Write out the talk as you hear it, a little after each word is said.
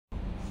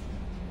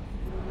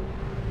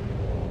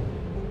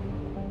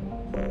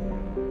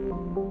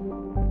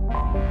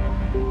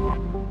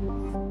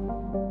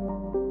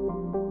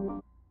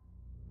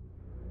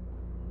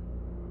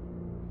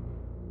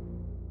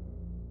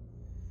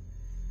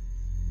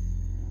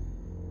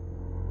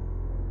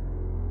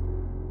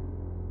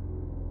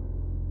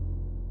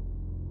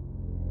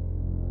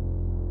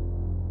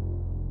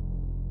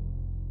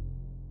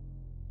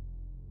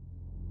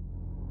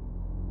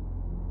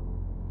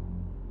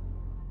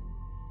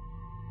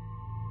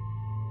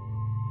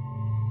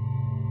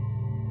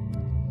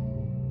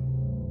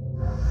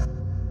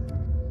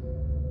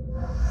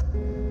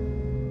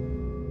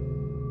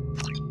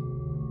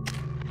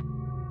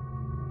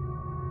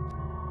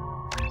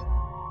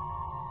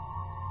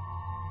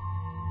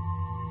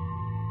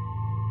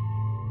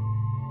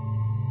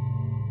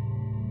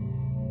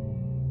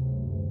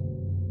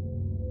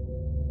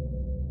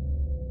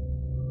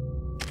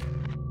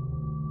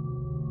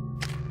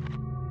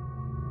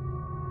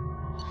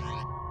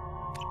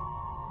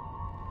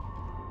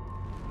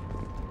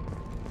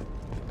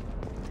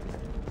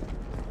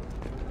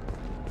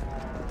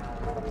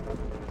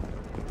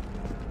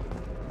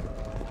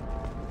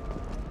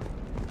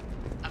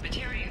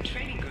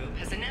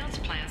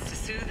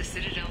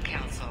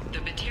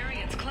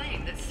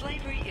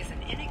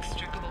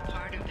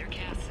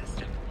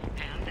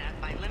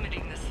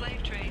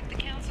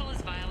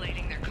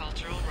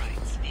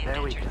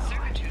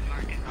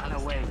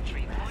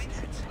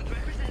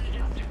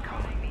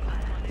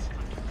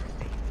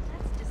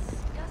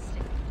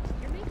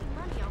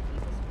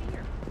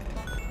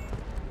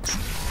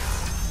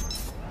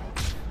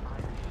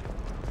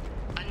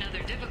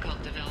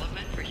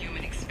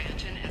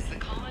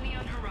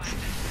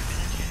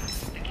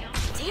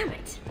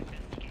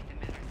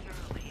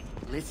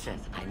Listen,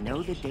 I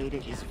know the data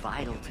is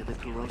vital to the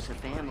Kurosa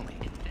family.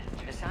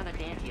 Asana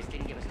Dantius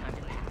didn't give us time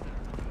to pack.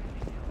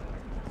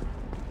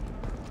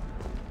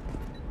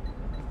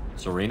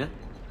 Serena?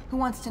 Who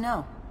wants to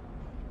know?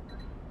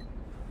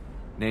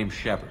 Name's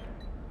Shepard.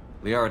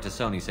 Liara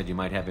Tassoni said you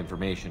might have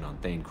information on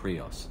Thane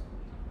Krios.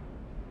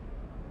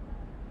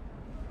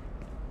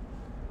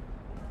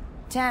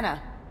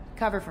 Tana,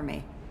 cover for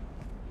me.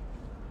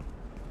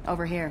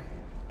 Over here.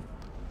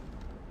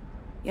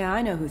 Yeah,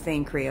 I know who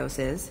Thane Krios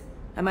is.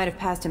 I might have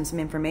passed him some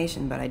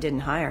information, but I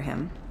didn't hire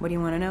him. What do you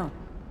want to know?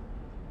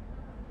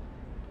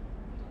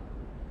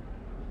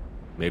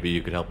 Maybe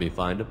you could help me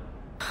find him?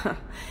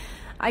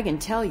 I can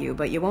tell you,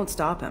 but you won't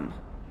stop him.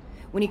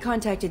 When he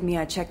contacted me,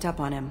 I checked up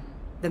on him.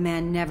 The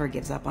man never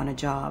gives up on a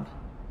job.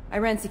 I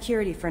ran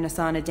security for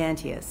Asana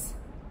Dantius.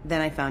 Then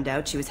I found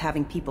out she was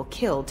having people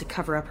killed to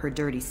cover up her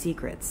dirty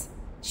secrets.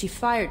 She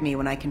fired me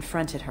when I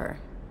confronted her.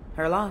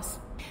 Her loss.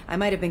 I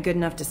might have been good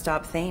enough to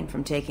stop Thane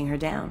from taking her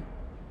down.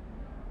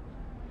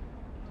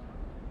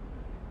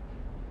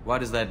 Why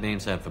does that name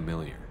sound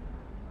familiar?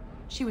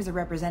 She was a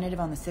representative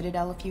on the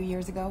Citadel a few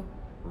years ago.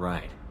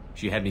 Right.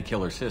 She had me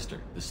kill her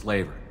sister, the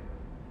slaver.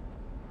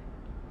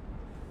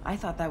 I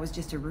thought that was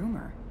just a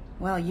rumor.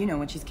 Well, you know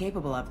what she's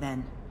capable of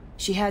then.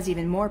 She has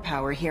even more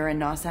power here in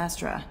Nos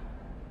Astra.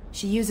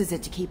 She uses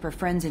it to keep her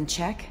friends in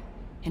check,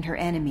 and her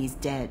enemies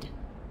dead.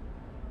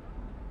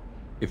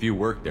 If you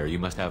work there, you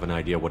must have an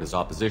idea what his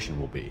opposition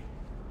will be.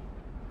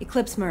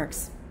 Eclipse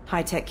mercs.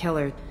 High-tech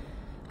killer.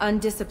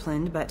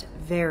 Undisciplined, but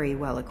very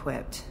well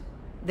equipped.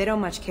 They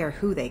don't much care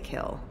who they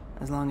kill,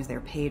 as long as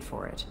they're paid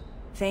for it.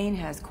 Thane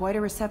has quite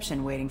a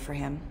reception waiting for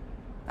him.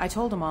 I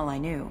told him all I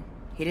knew.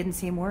 He didn't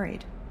seem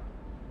worried.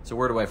 So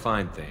where do I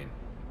find Thane?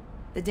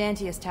 The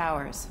Dantius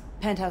Towers.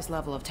 Penthouse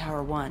level of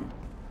Tower 1.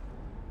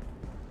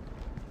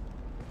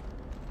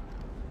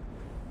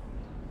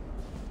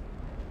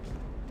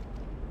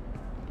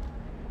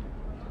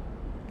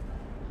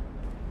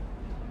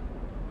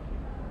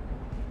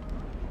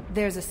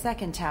 There's a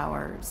second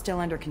tower, still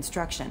under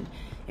construction.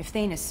 If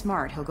Thane is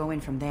smart, he'll go in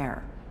from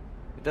there.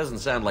 It doesn't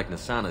sound like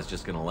Nasana's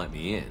just gonna let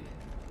me in.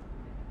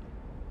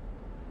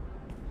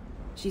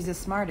 She's as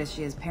smart as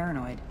she is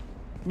paranoid.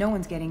 No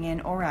one's getting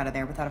in or out of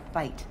there without a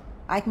fight.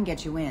 I can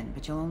get you in,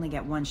 but you'll only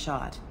get one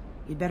shot.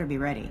 You'd better be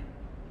ready.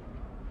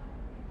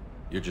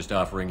 You're just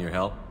offering your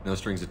help? No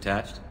strings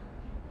attached?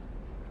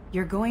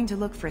 You're going to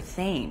look for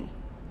Thane.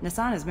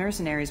 Nasana's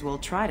mercenaries will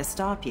try to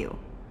stop you.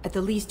 At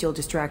the least, you'll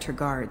distract her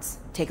guards.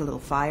 Take a little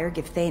fire,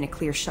 give Thane a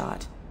clear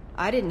shot.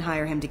 I didn't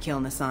hire him to kill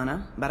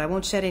Nasana, but I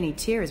won't shed any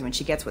tears when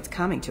she gets what's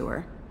coming to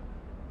her.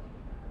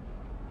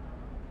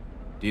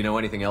 Do you know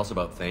anything else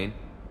about Thane?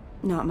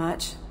 Not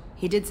much.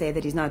 He did say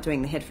that he's not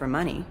doing the hit for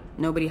money.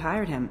 Nobody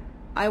hired him.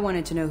 I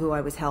wanted to know who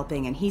I was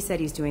helping, and he said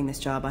he's doing this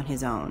job on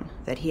his own.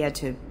 That he had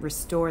to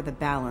restore the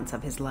balance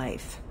of his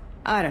life.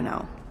 I don't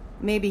know.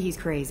 Maybe he's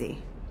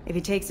crazy. If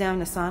he takes down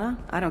Nasana,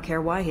 I don't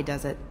care why he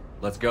does it.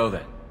 Let's go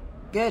then.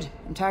 Good.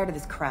 I'm tired of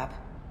this crap.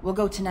 We'll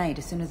go tonight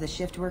as soon as the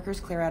shift workers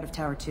clear out of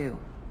Tower 2.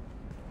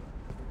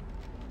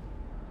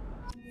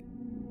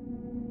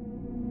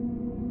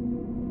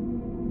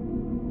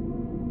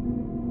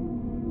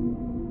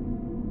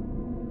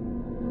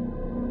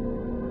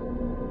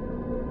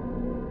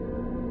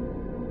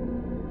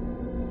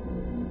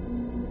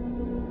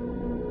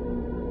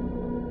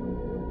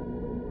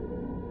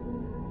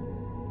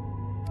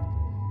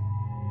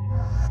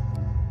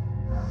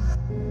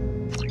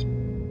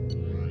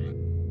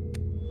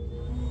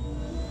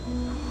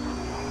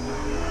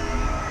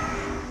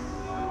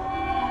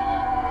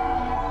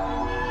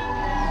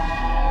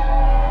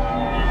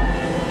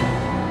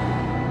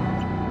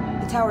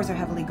 towers are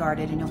heavily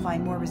guarded, and you'll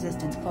find more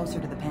resistance closer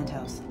to the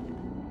penthouse.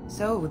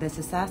 So, this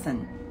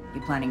assassin,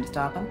 you planning to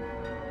stop him?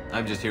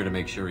 I'm just here to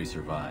make sure he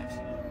survives.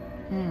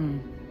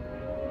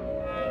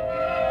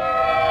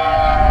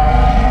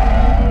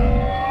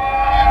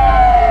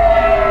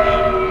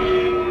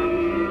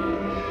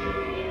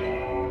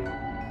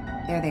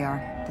 There they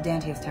are, the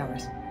Dantius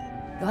towers.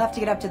 You'll have to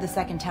get up to the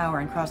second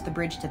tower and cross the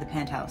bridge to the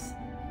penthouse.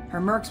 Her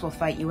mercs will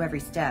fight you every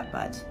step,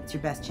 but it's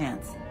your best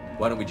chance.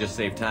 Why don't we just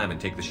save time and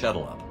take the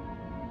shuttle up?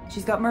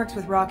 She's got mercs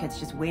with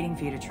rockets just waiting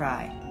for you to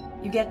try.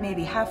 You get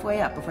maybe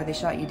halfway up before they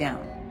shot you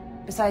down.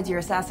 Besides, your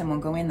assassin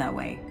won't go in that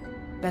way.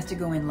 Best to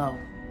go in low.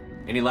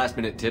 Any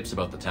last-minute tips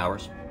about the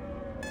towers?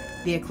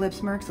 The Eclipse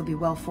mercs will be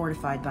well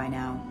fortified by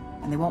now,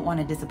 and they won't want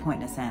to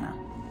disappoint Nasana.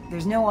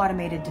 There's no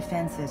automated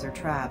defenses or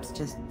traps,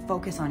 just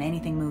focus on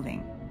anything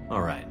moving.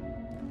 All right.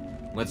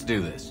 Let's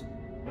do this.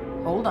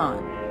 Hold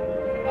on.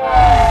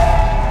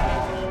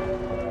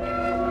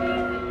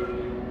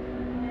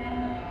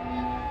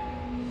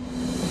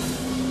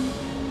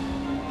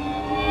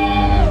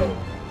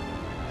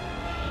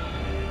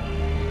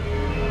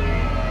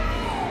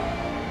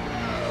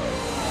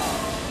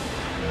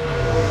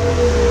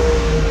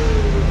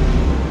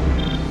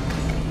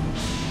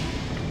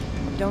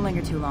 Don't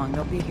linger too long.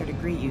 They'll be here to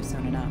greet you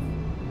soon enough.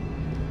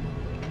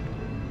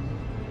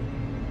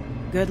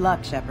 Good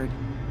luck, Shepard.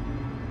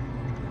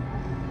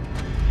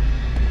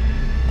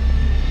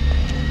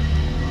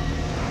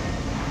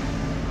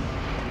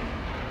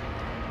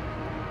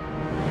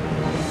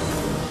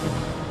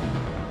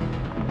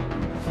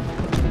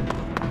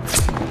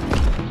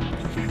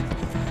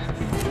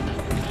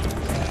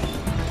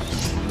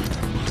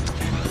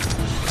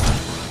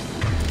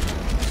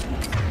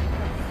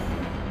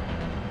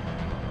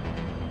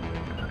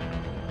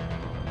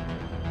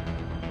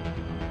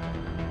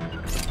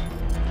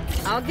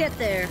 I'll get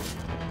there.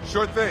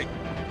 Sure thing.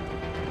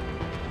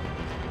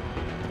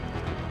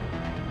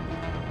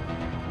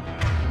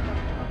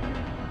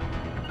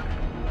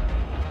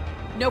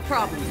 No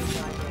problem.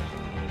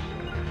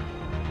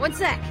 One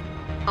sec.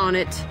 On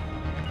it.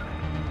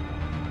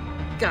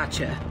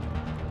 Gotcha.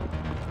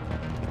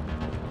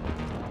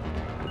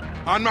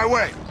 On my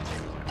way.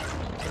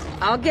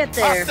 I'll get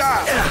there.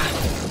 Hostile.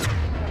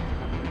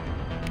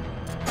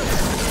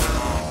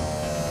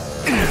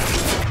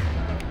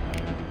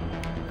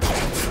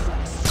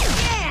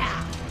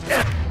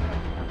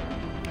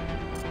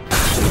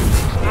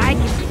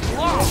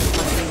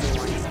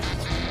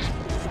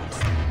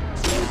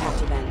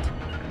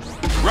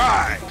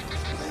 Right.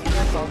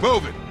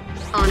 Move it.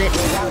 On it.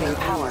 Routing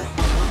power.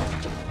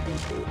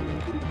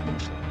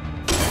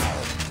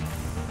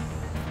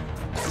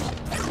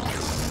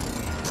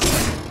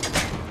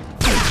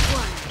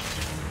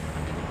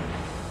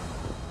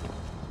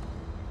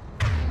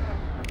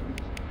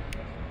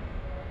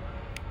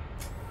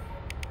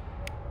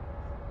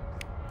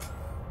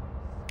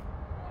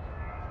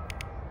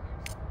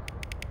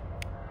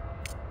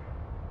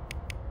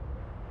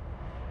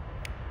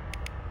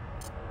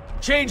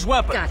 Change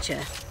weapon! Gotcha.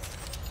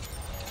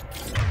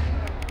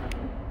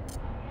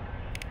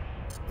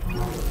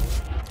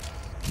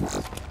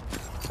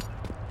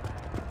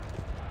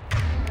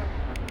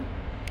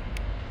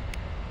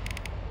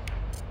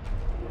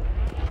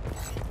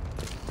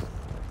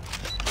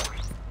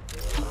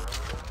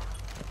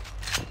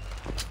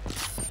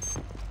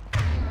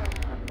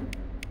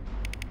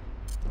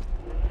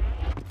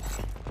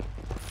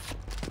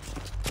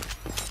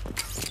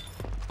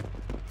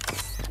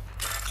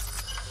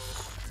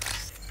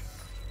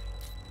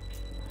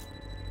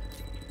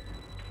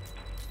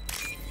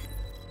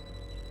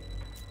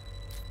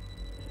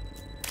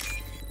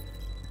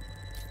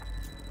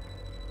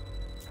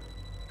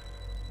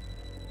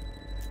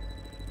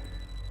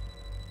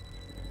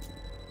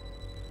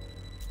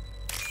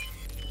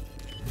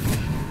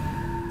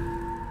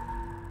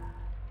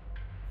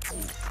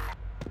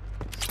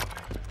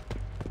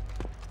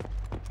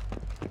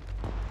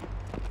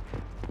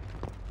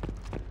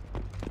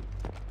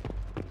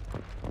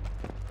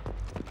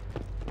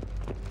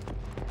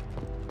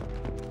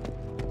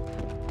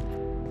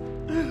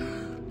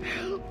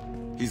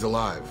 He's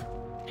alive.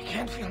 I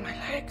can't feel my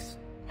legs.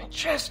 My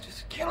chest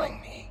is killing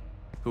me.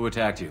 Who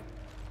attacked you?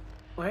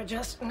 We're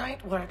just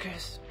night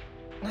workers.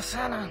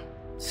 Nasana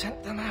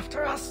sent them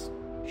after us.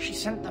 She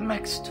sent the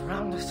mechs to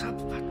round us up,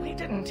 but we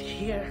didn't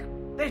hear.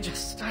 They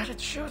just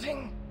started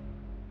shooting.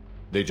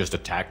 They just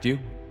attacked you?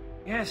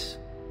 Yes,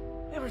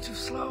 they were too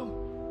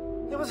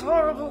slow. It was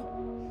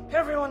horrible.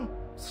 Everyone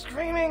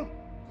screaming.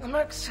 The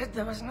mechs said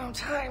there was no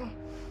time.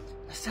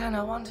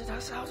 Nasana wanted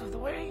us out of the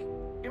way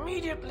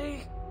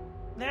immediately.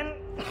 Then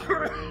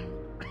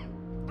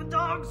the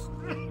dogs.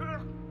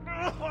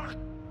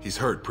 He's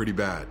hurt pretty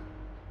bad.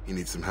 He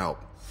needs some help.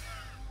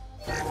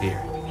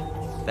 Here.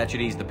 That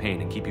should ease the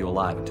pain and keep you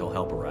alive until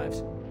help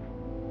arrives.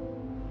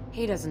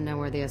 He doesn't know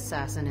where the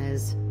assassin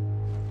is.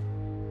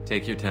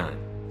 Take your time.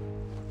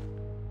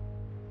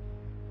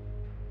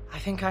 I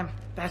think I'm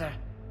better.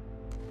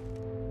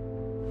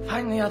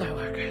 Find the other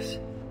workers.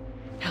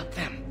 Help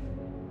them.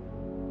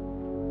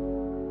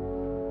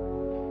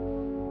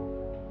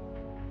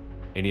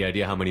 Any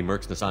idea how many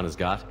mercs Nasana's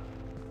got?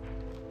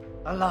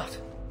 A lot.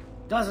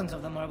 Dozens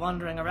of them are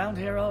wandering around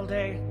here all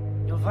day.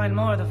 You'll find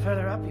more the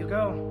further up you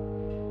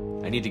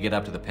go. I need to get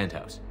up to the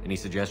penthouse. Any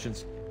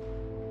suggestions?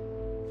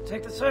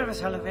 Take the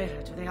service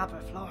elevator to the upper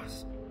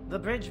floors. The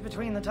bridge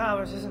between the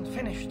towers isn't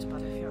finished,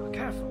 but if you're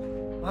careful,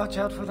 watch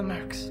out for the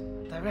mercs.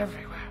 They're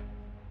everywhere.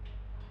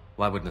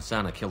 Why would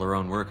Nasana kill her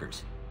own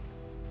workers?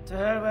 To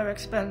her, we're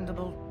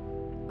expendable.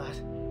 But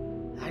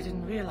I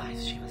didn't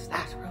realize she was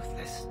that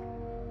ruthless.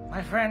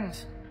 My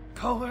friends,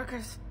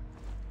 co-workers,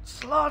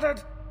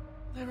 slaughtered.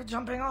 They were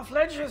jumping off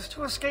ledges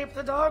to escape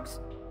the dogs.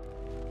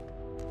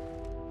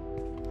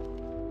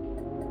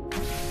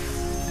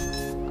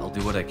 I'll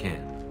do what I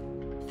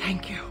can.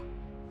 Thank you.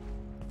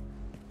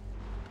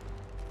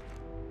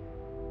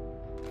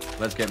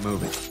 Let's get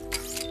moving.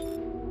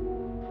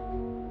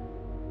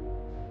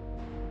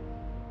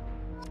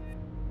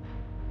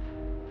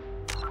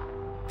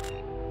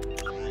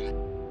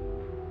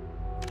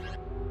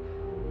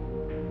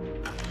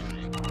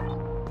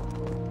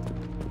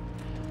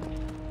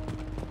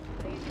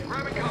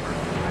 Grabbing cover.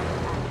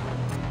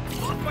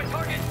 Lost my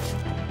target.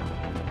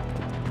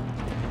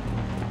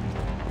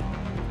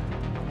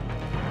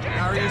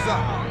 Barriers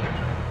up.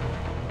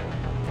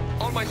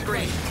 On my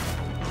screen.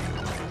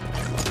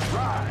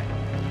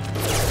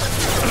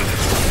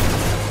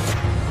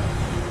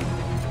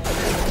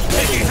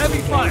 Taking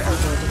heavy fire.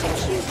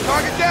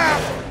 Target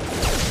down.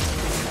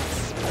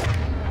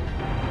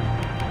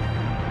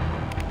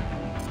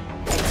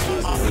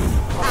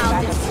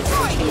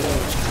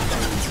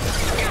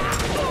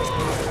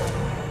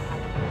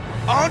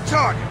 On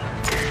target.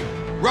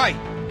 Right.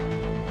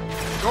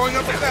 Going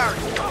up the barrier.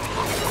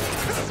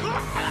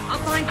 I'll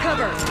find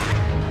cover.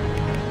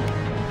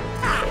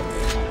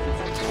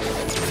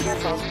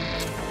 Careful.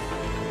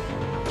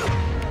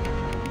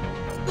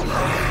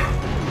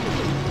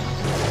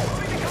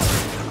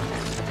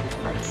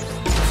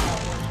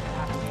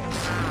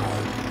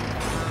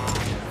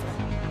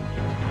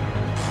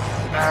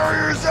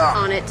 Barriers up.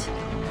 On it.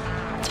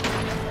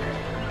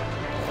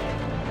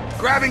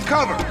 Grabbing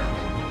cover.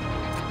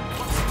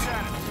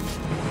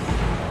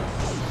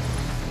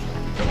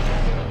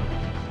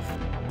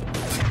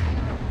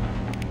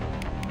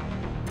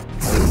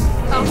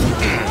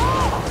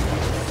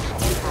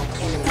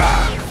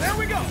 There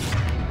we go.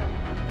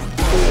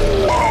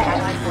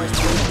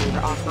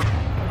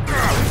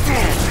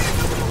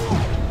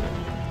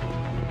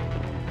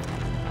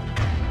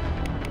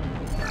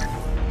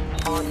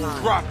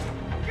 Drop.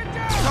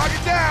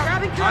 Target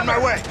down. On my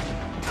way.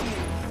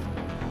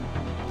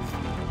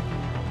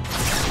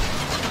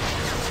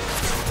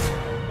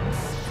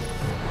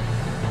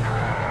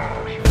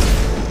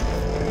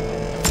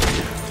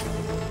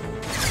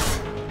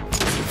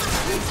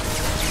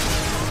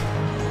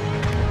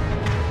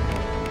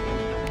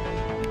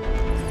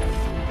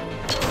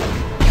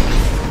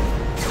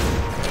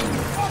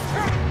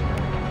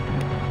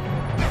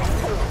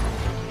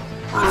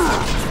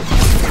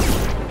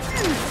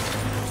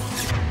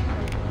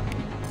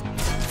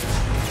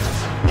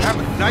 Have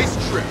a nice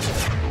trip.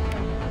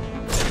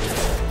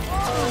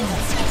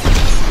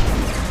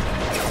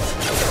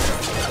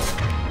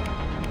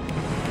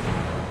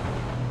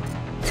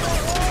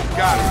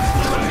 Got it.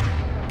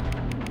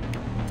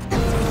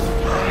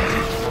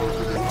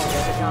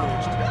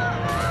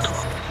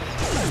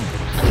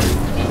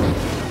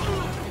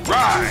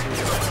 Right.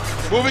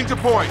 Moving to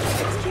point.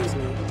 Excuse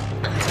me.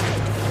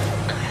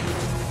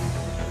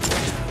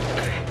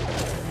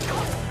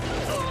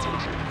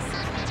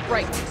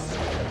 Right.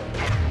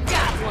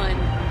 Got one.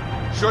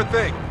 Sure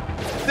thing.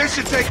 This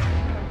should take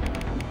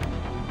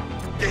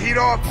the heat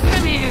off.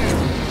 Come here.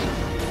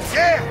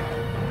 Yeah.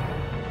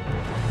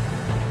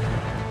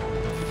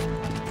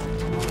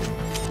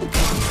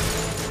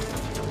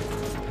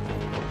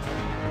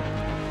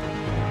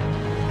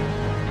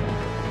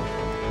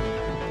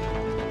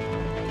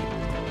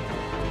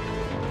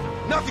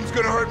 Nothing's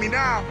gonna hurt me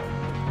now.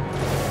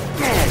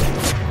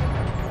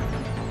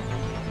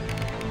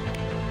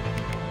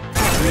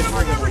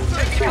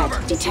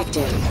 Threat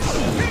detected.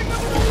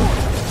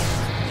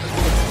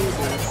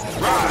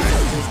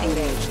 Right.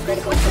 Engage.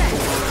 Critical sector.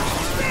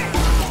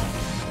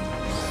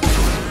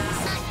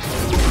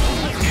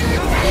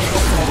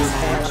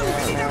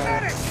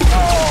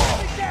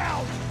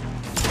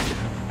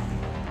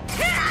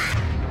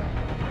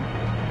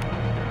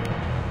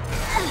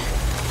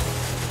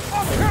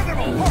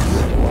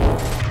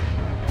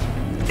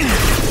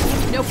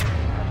 Nope.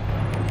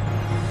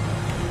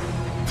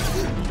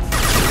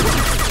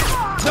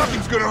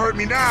 Nothing's gonna hurt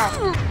me now.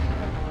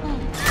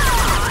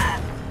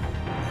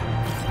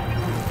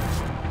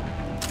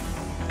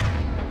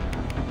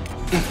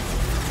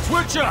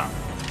 Switch up.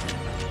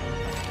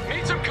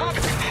 Need some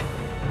cover.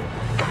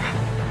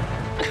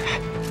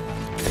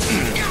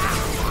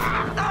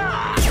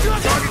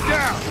 Target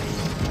down.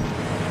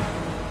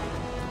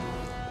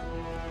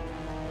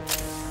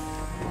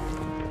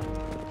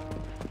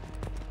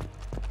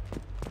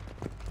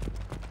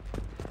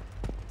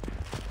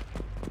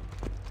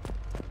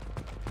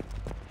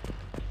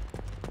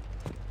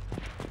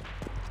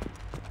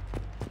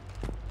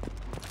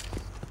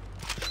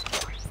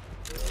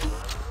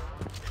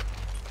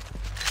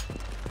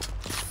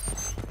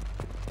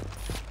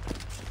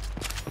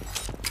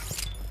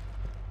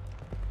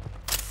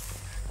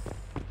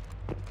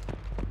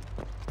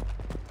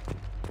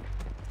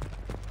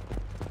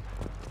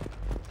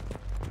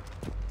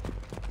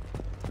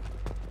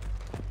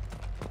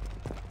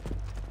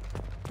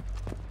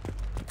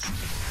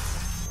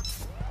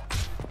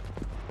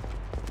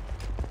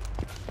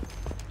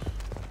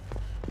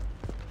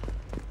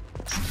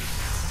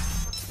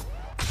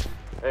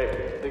 Hey,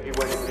 I think he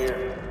went in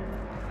here.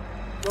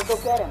 We'll go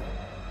get him.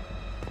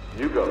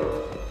 You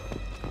go.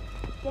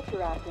 Get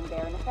your ass in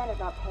there, and the Santa's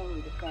not paying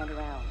you to stand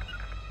around.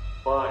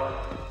 Fine.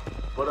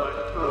 But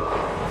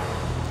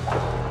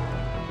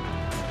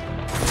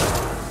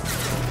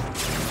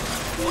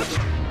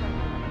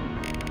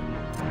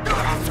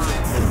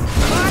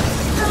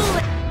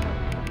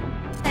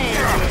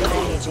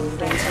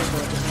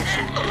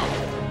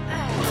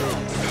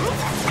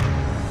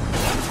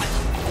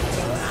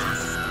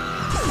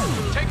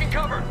Taking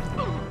cover.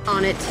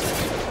 On it.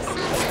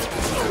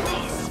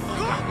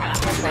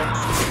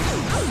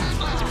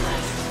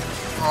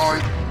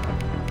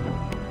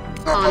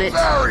 Oh, On a it.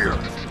 barrier!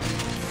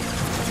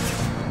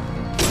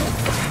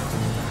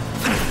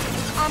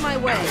 On my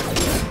way.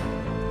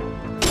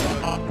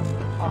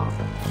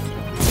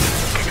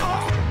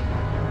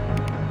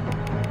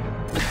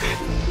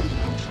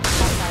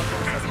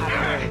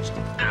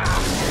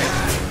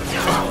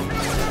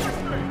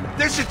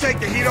 This should take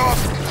the heat off.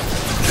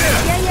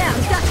 Yeah,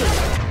 I'm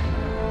ducking.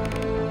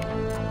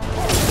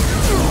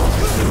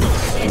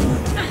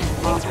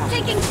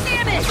 Taking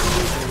damage!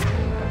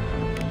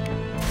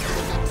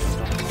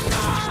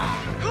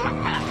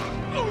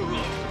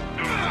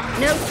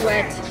 No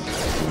sweat.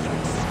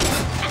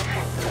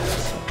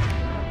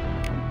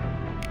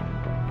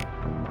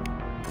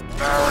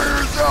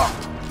 Barriers up!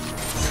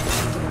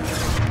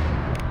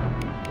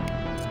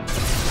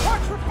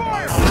 Watch for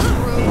fire!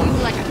 Throw you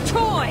like a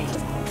toy!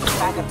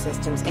 Backup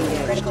systems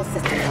engaged. Critical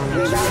systems on.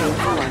 Rerouting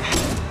power.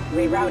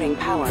 Rerouting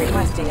power.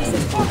 Requesting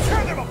assistance. I'll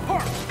tear them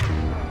apart!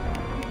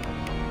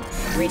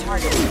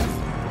 Retargeting.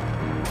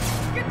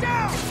 Get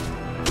down!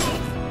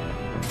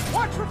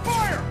 Watch for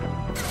fire!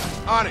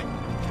 On it!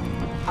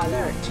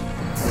 Alert.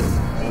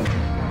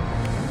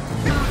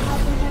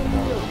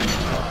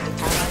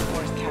 Allied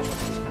force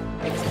casualty.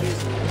 Excuse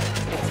me.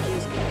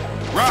 Excuse me.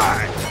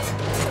 Right!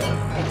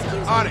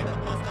 Excuse On me. it!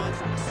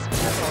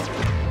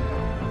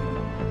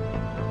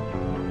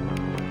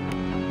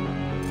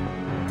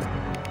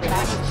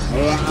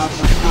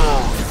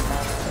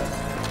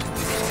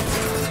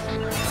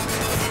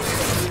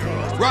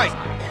 Right!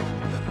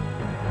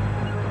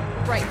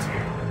 Right.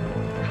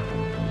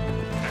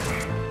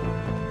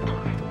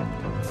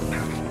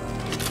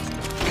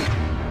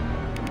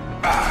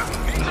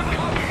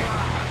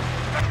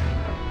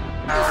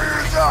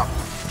 Barriers up!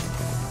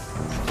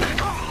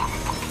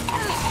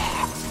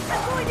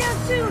 I'm going down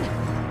soon!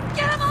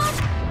 Get him off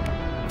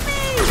me!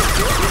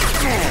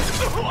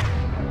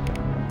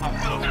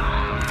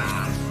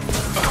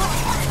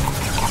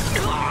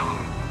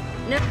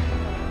 No.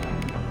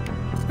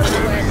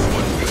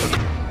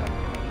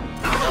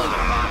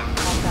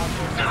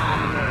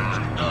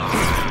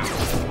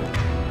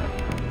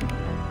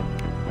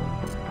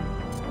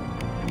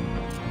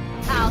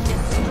 I'll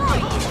destroy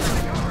you!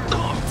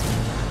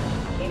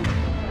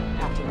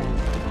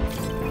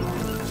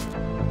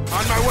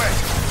 On my way!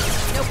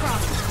 No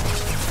problem.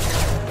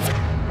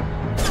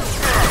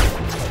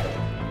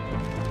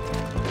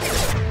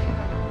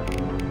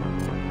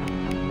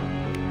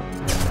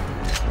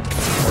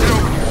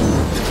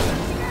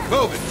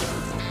 Move it!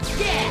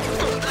 Yeah!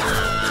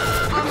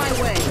 On my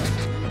way.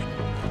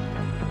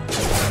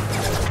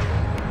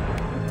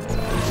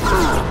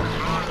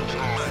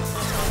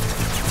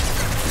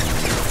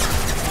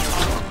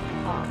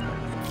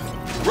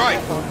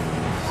 Right!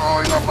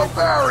 Throwing up a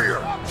barrier!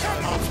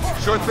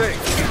 Sure thing.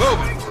 Move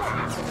it!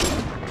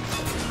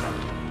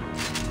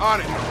 On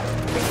it!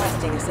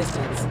 Requesting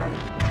assistance.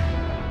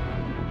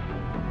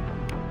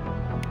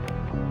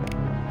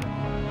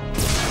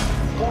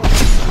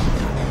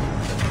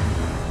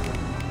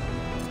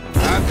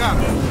 I've got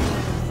it.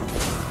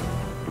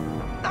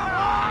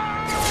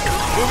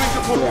 Moving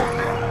to port.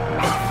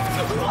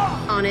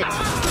 On it.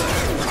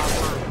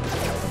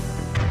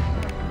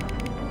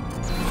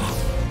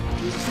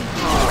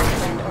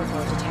 Friend ortho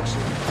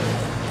detection.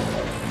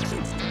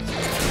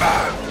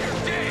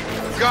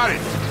 Got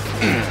it.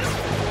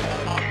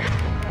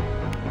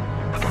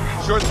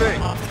 Sure thing.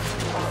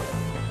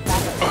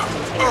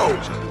 Oh!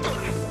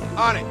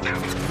 On it.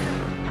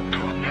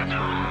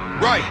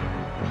 Right.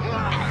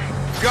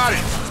 Got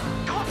it.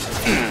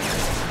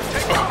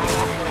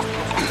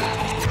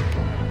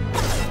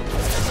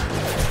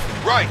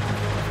 Right.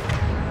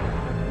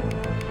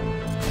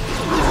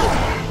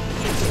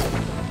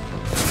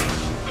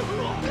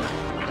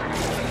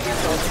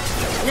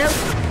 Nope.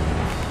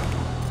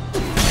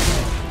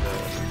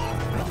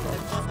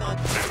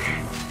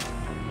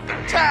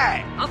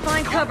 Tag! I'll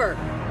find cover.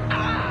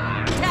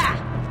 Ta!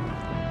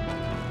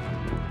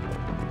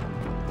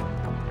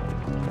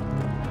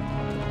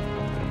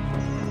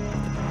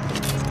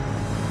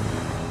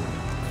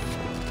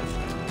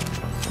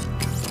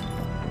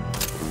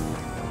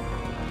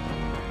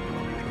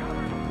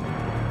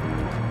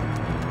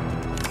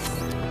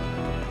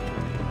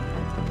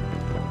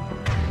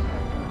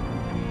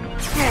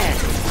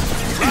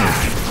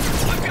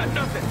 I've got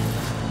nothing!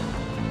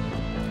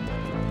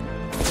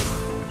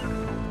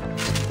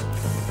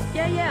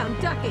 Yeah, I'm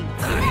ducking.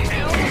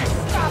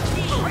 Stop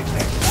me! Right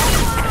there!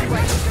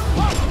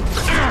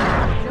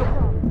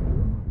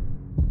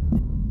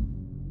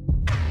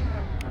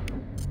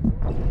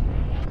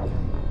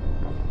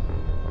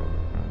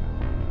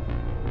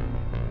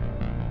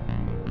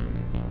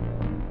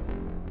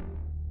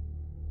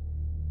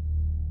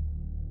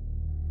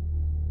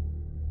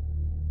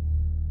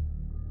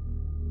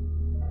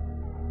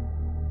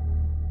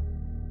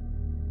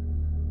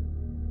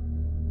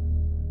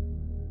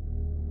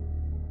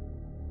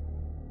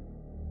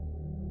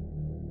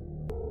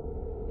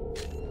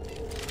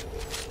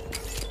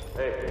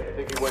 Hey, I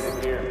think he went in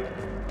here.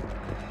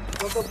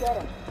 We'll go get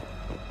him.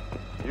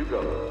 You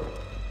go.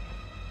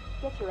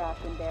 Get your ass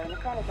in there, and the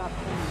front is not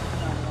clean to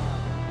stand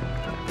around.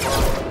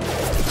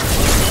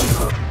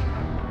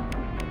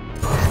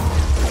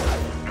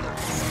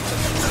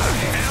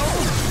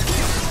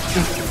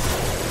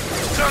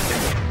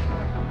 Nothing!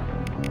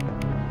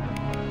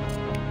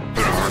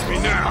 Gonna hurt me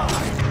now!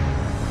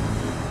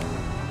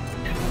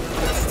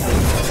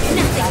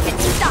 Nothing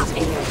can stop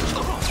me.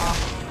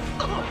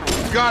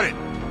 Got it!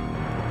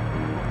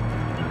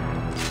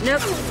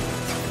 Nope.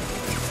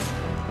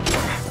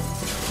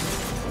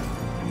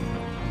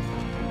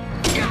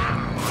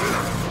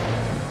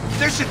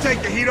 This should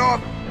take the heat off!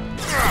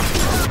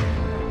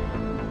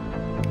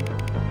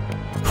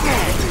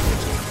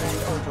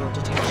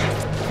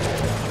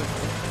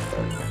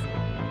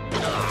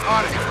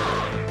 On it!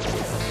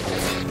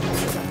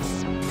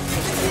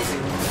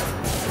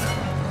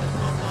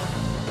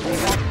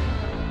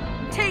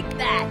 Take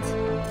that.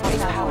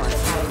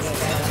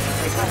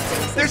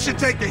 This should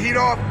take the heat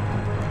off!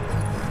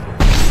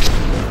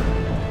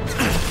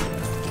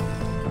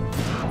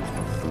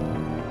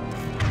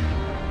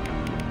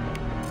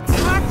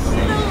 Watch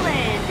the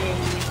landing.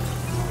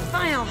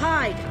 Fine, I'll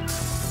hide.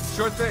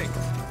 Sure thing.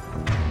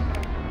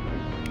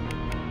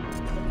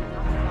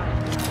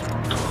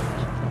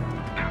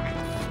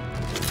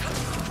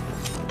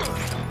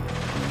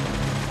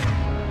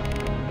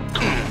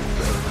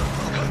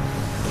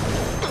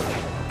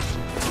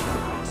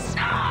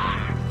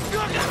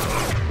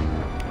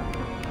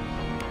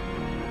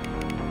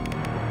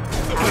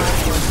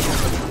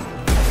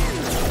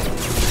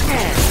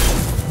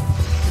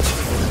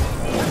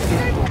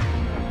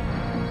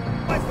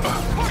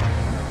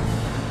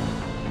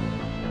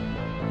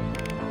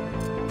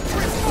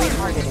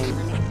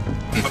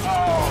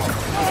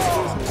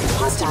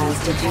 Hostiles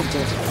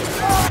detected.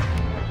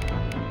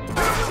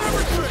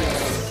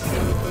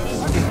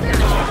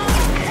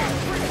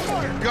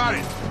 Got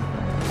it!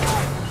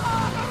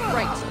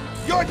 Right.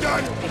 You're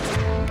done!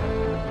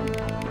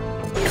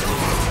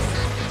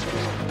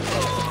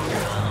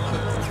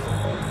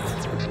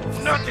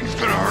 Nothing's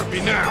gonna hurt me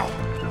now!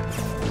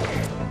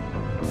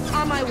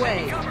 On my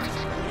way.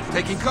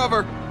 Taking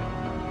cover.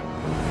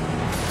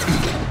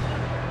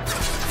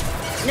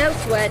 No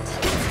sweat.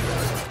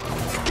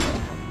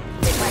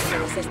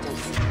 Requesting assistance.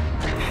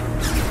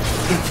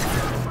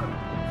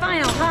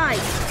 Fine, I'll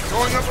hide.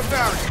 Going up a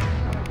barrier!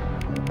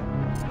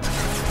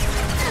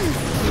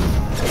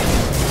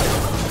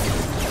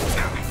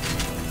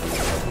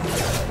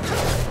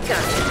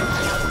 Gotcha.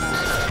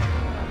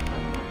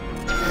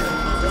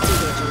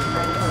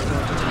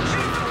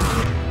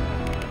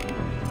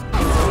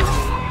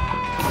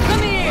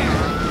 Come here.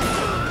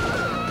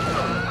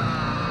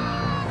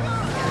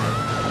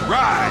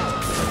 Right!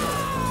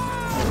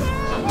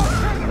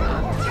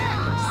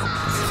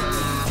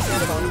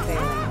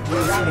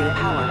 Rerouting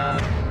power.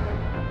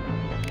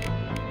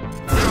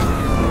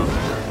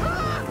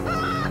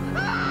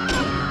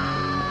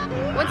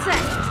 What's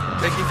that?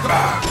 Taking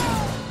cover.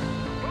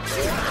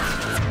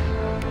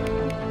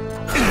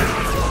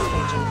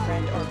 Engaging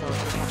friend or foe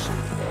protection.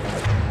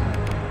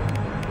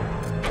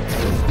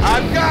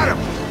 I've got him!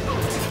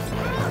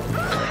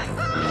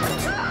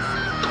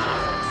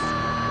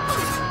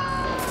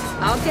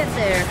 I'll get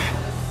there.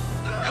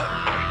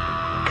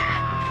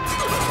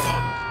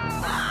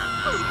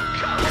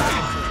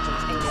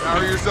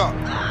 Barriers up.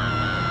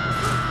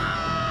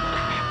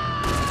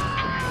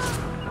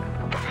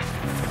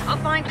 I'll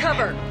find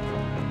cover.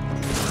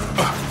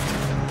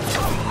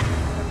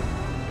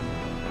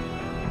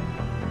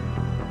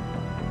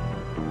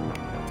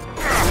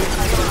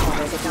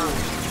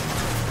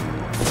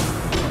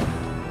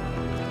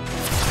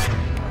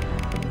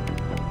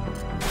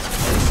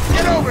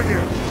 Get over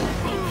here!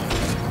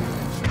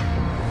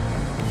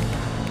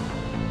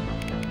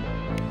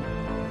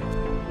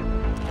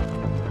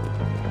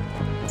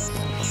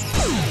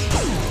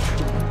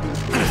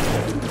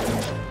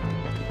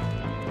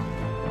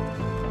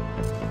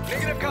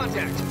 Negative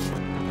contact.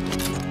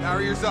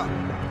 Barriers up.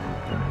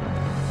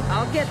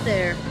 I'll get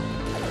there.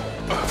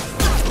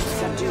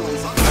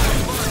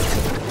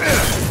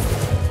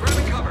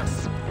 Grabbing cover.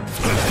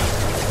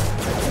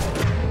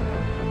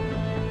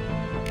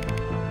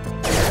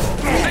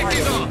 Take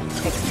these off.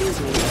 Excuse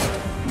me.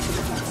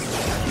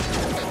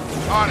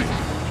 On it!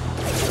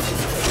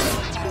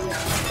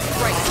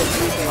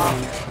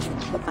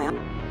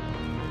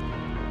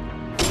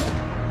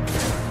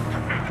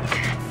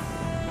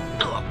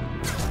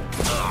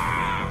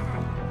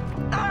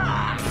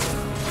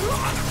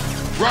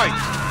 Right!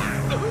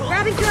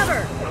 Grabbing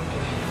cover.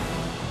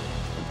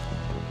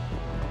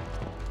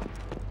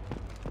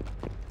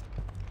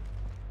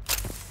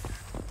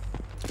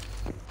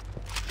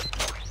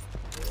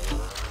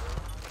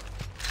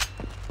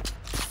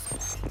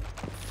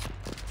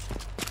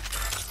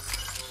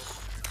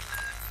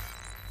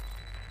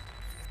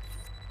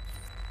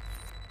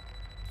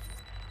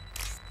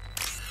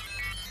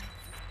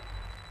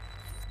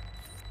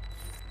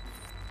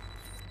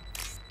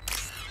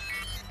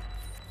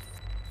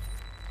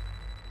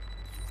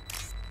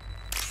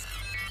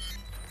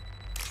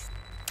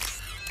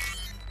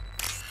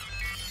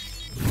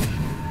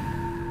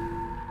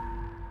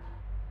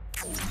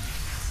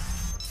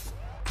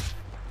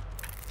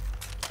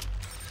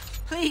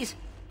 Please,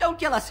 don't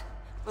kill us.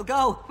 We'll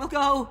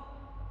go.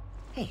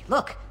 Hey,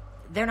 look.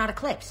 They're not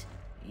Eclipse.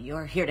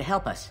 You're here to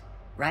help us,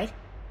 right?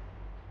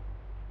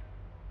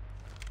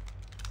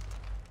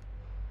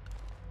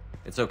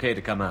 It's okay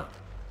to come out.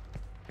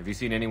 Have you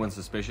seen anyone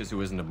suspicious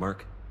who isn't a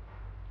merc?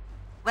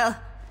 Well,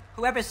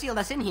 whoever sealed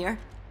us in here.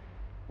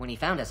 When he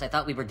found us, I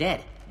thought we were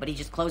dead, but he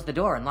just closed the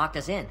door and locked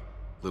us in.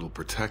 Little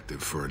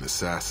protective for an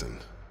assassin.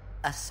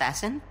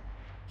 Assassin?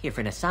 Here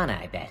for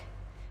Nasana, I bet.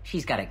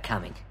 She's got it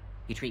coming.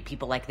 You treat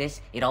people like this,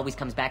 it always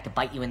comes back to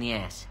bite you in the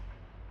ass.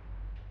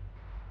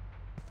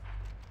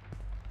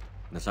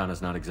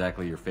 Nasana's not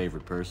exactly your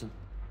favorite person?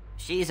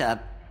 She's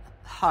a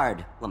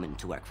hard woman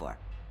to work for.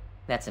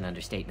 That's an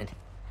understatement.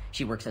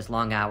 She works us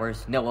long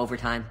hours, no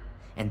overtime,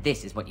 and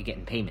this is what you get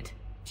in payment.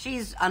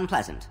 She's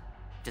unpleasant,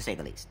 to say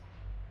the least.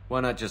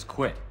 Why not just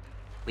quit?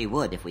 We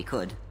would if we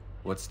could.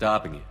 What's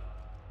stopping you?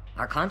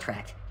 Our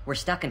contract. We're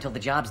stuck until the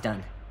job's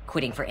done.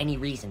 Quitting for any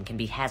reason can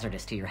be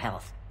hazardous to your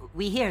health.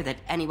 We hear that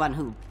anyone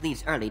who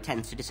leaves early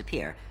tends to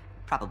disappear.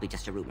 Probably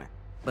just a rumor.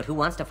 But who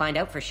wants to find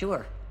out for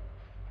sure?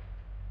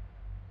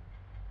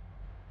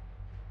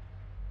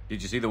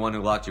 Did you see the one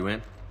who locked you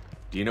in?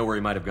 Do you know where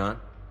he might have gone?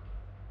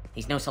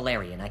 He's no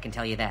Solarian, I can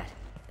tell you that.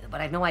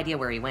 But I've no idea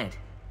where he went.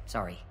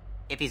 Sorry.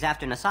 If he's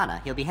after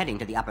Nasana, he'll be heading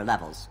to the upper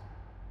levels.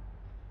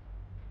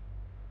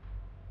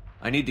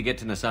 I need to get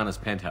to Nasana's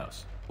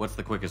penthouse. What's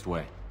the quickest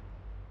way?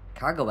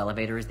 Cargo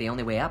elevator is the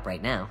only way up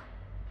right now.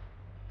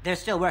 They're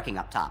still working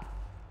up top.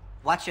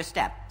 Watch your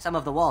step. Some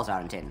of the walls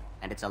aren't in,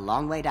 and it's a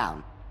long way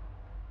down.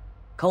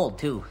 Cold,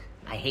 too.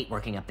 I hate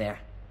working up there.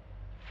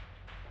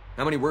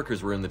 How many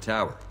workers were in the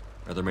tower?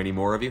 Are there many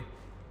more of you?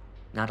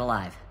 Not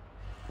alive.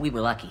 We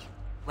were lucky.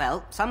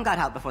 Well, some got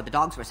out before the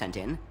dogs were sent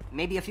in.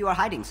 Maybe a few are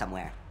hiding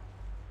somewhere.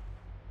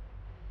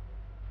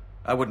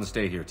 I wouldn't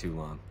stay here too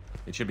long.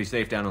 It should be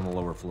safe down on the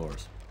lower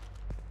floors.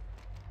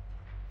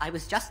 I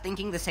was just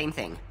thinking the same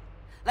thing.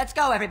 Let's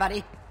go,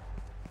 everybody!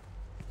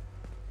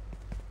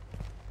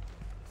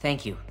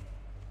 Thank you.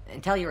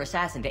 And tell your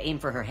assassin to aim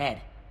for her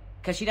head.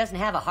 'Cause she doesn't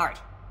have a heart.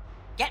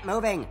 Get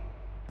moving!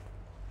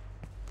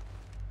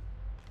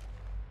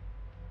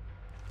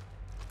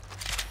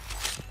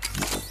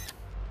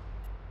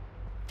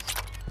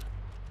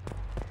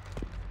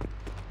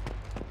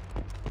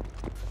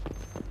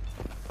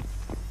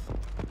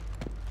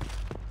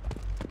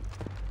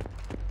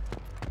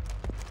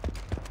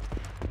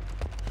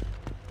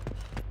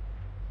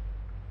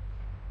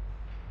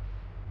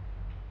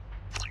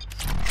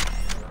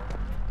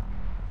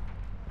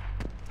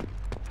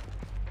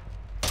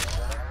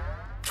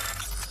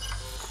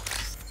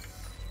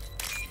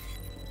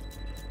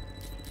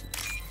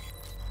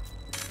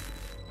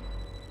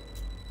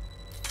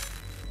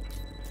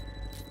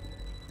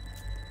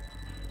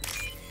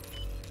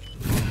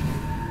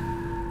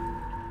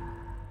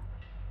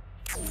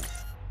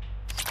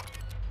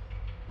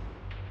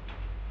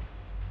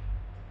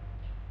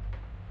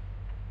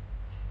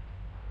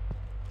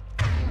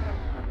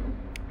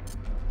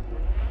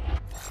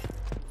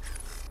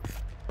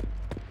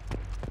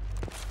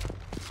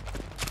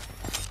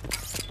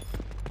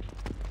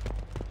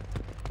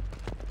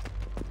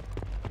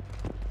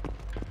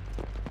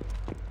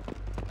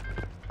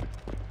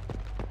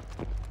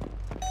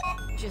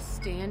 Just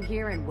stand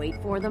here and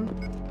wait for them?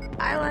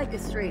 I like a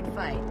straight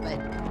fight, but...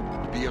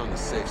 Be on the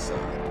safe side.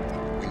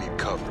 We need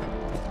cover.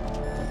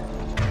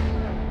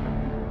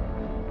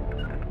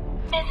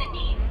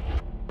 Mezzanine.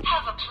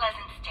 Have a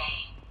pleasant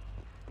stay.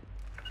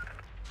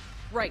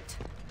 Right.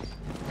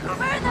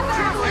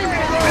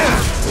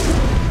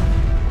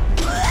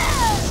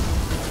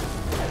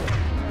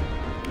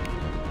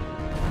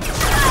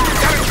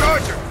 Gotta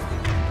charge her!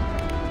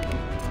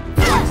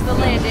 Watch the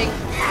landing.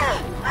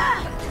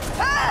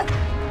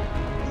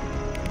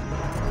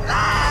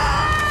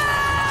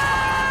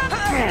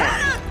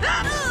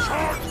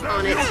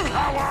 On it.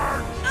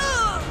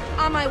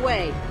 On my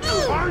way.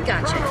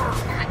 Gotcha.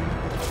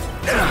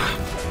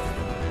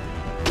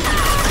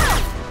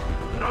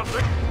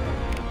 Nothing.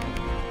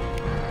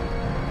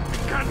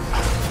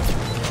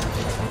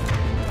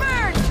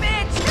 Burn,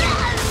 bitch!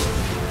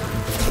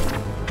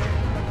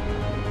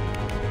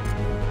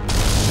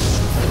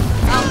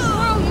 I'll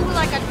throw you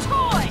like a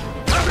toy!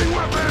 Heavy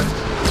weapons!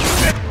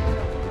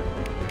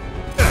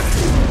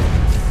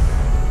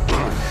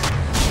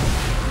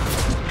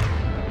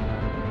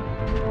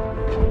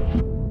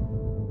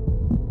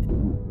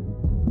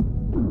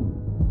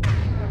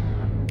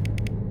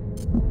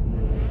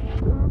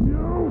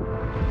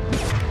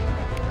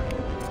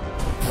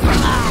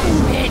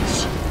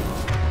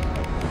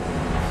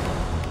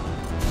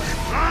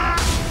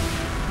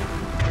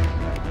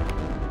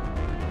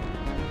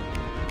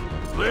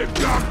 They've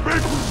got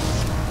big.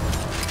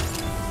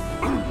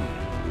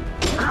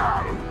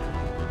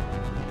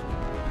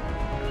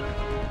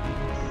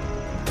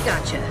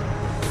 Gotcha.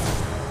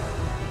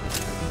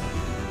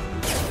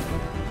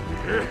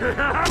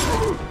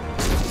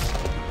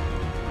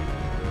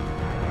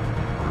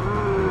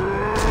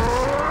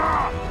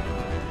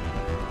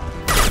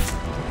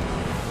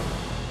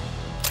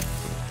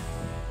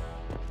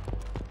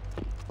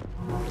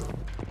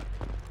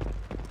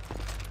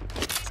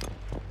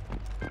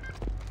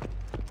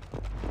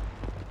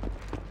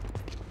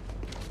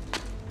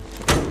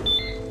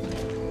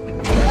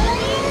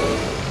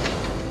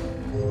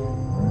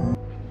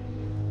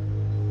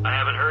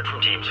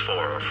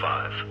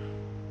 5.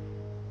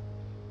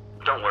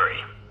 Don't worry,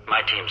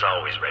 my team's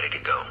always ready to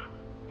go.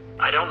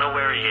 I don't know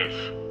where he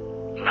is.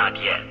 Not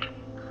yet.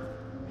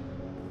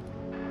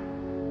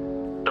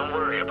 Don't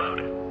worry about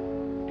it.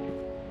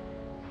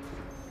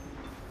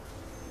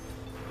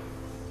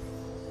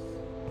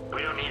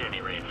 We don't need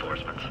any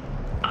reinforcements.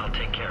 I'll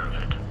take care of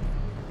it.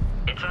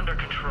 It's under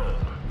control.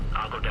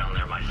 I'll go down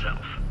there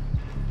myself.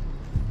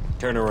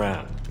 Turn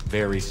around.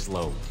 Very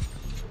slow.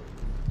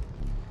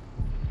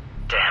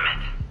 Damn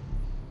it.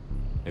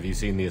 Have you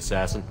seen the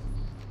assassin?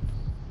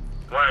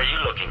 Why are you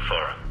looking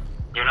for him?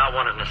 You're not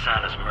one of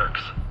Nasana's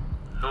mercs.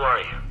 Who are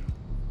you?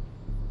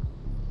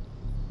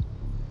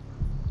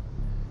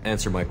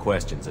 Answer my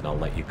questions and I'll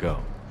let you go.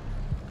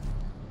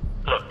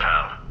 Look,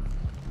 pal.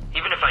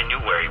 Even if I knew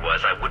where he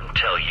was, I wouldn't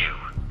tell you.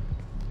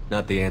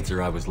 Not the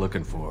answer I was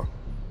looking for.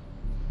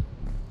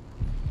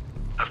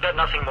 I've got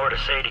nothing more to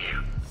say to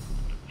you.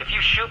 If you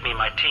shoot me,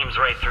 my team's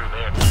right through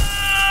there.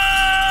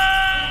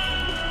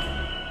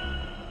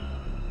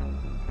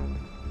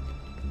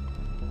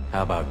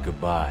 How about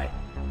goodbye?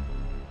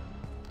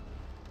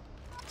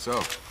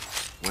 So,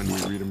 when do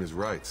we read him his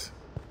rights?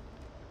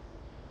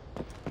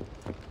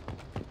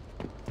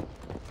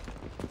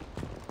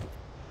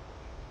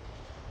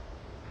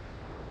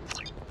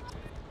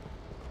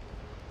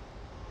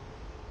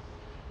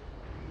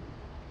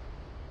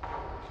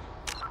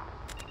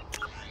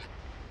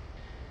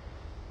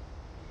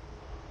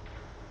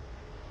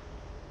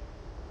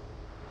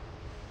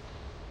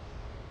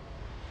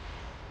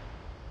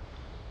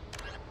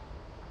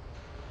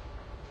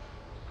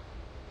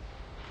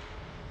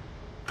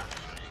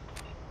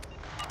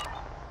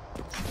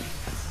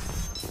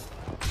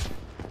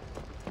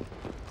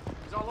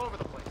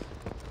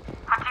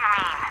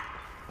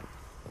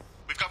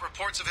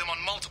 Of him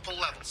on multiple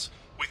levels.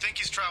 We think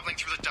he's traveling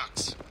through the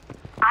ducts.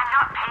 I'm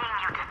not paying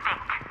you to think.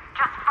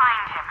 Just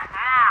find him,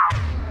 now!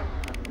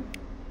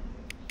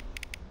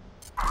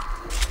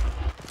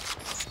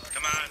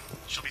 Come on.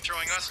 She'll be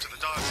throwing us to the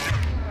dogs.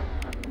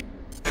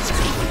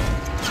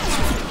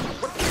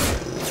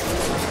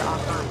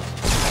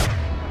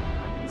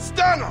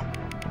 Stun him!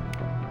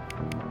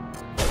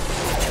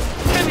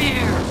 Come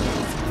here!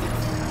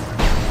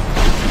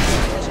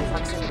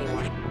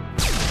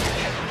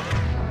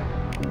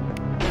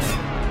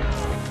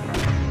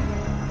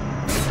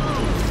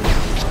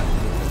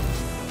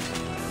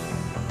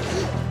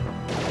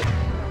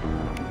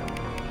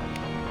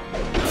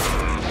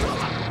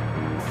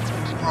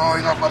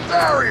 Throwing up a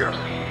barrier!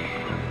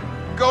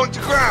 Going to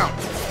ground!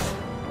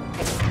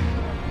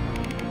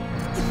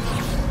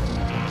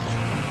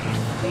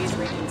 Please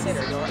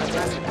reconsider your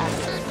aggressive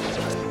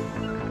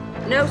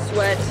action. No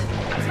sweat.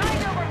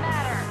 Mind over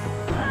matter!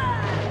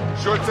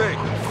 Sure thing.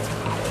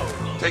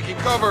 Taking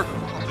cover.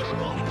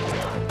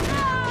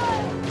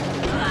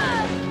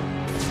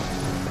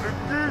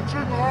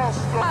 Engaging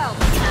hostile.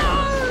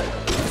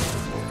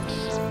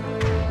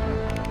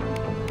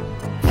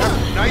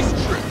 Nice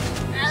trick.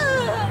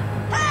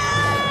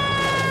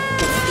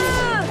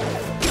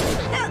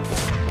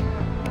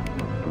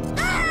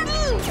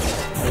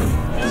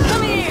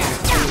 Come here!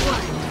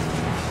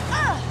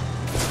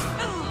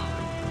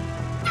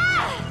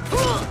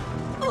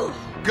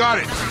 Got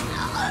it.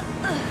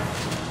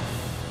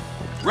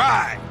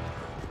 Right.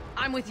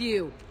 I'm with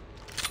you.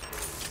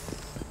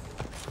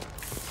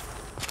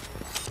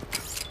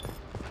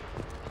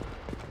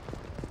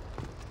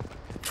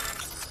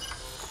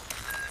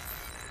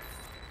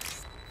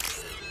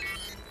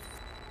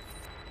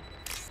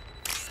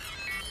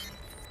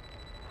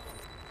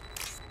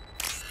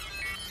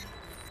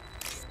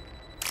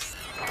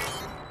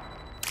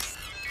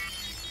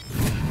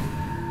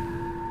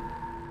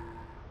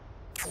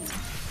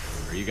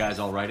 Are you guys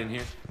all right in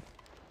here?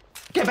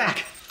 Get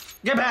back!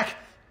 Get back!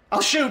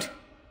 I'll shoot!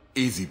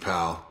 Easy,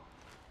 pal.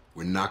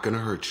 We're not gonna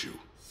hurt you.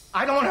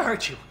 I don't want to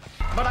hurt you,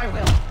 but I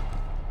will.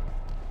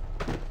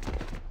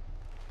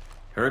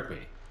 Hurt me?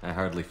 I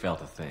hardly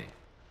felt a thing.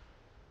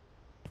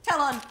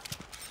 Talon!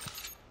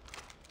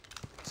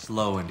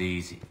 Slow and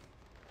easy.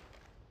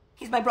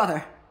 He's my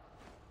brother.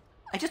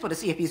 I just want to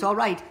see if he's all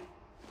right.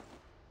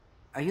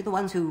 Are you the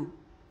ones who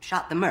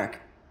shot the merc?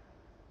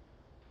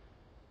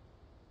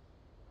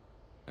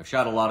 I've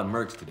shot a lot of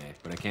mercs today,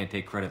 but I can't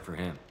take credit for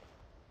him.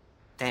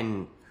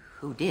 Then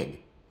who did?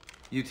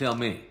 You tell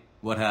me.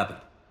 What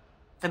happened?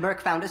 The merc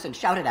found us and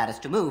shouted at us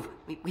to move.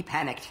 We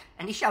panicked,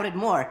 and he shouted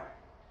more.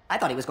 I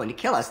thought he was going to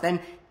kill us,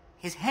 then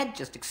his head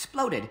just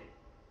exploded.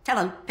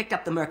 Talon picked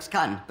up the merc's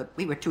gun, but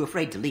we were too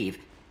afraid to leave.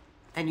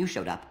 Then you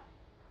showed up.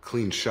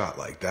 Clean shot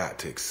like that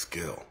takes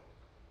skill.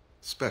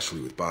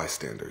 Especially with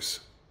bystanders.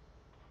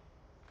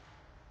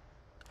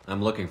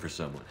 I'm looking for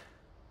someone.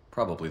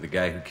 Probably the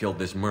guy who killed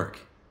this merc.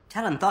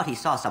 Talon thought he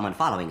saw someone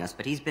following us,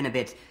 but he's been a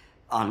bit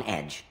on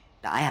edge.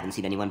 I haven't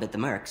seen anyone but the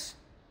mercs.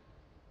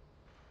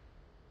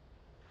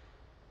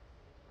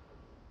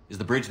 Is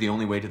the bridge the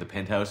only way to the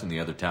penthouse in the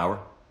other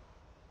tower?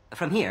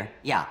 From here,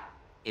 yeah.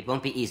 It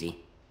won't be easy.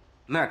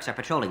 Mercs are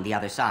patrolling the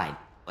other side.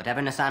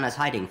 Whatever Nasana's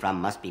hiding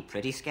from must be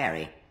pretty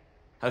scary.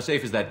 How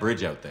safe is that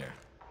bridge out there?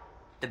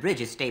 The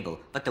bridge is stable,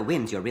 but the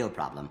wind's your real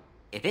problem.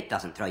 If it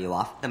doesn't throw you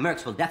off, the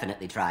mercs will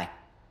definitely try.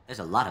 There's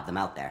a lot of them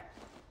out there.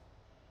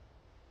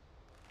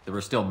 There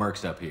are still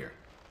mercs up here.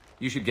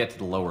 You should get to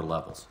the lower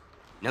levels.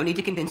 No need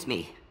to convince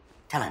me.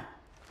 Tell him.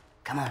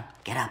 Come on,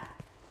 get up.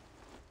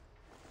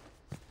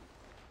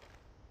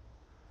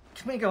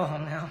 Can we go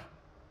home now?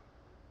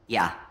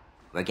 Yeah,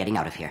 we're getting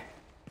out of here.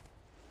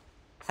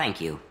 Thank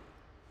you.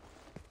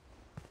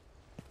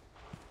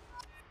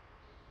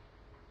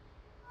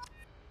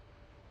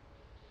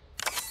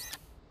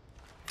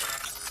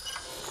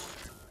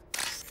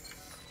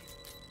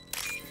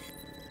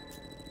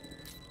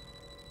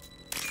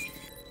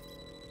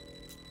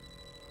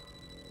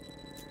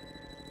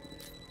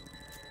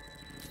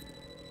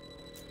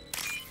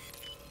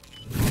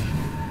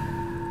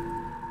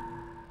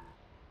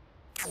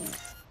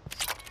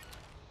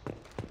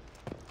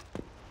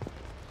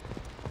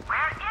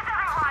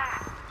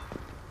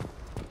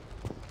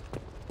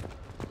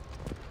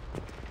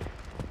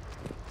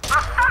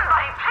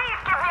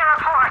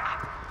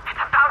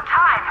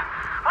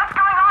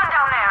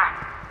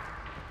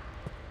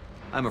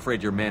 I'm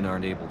afraid your men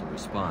aren't able to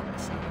respond.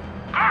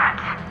 Damn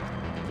it!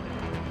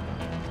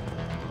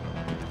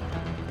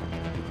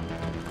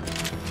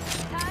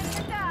 Time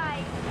to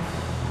die.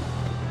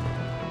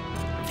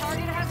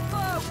 Target has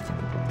closed.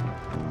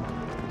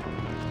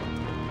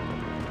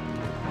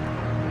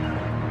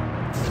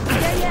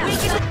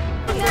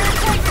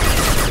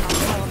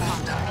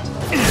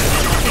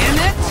 Damn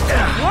it!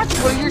 Watch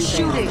where you're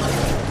shooting.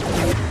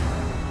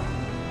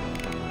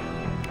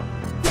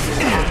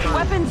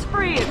 Weapons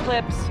free,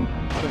 Eclipse.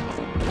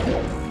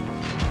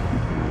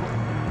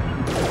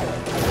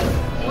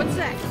 One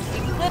sec.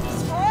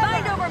 Eclipse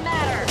mind over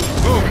matter.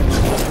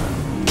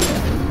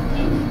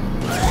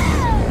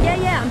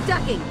 Yeah, I'm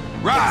ducking.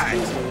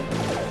 Right!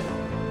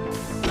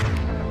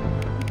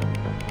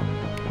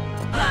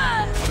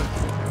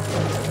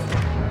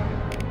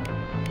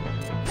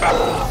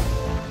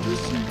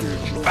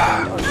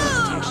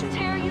 I'll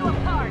tear you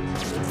apart.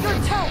 You're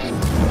toast.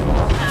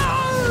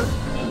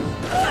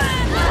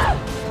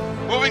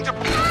 Moving to...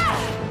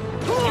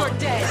 You're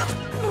dead.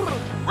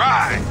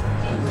 Right!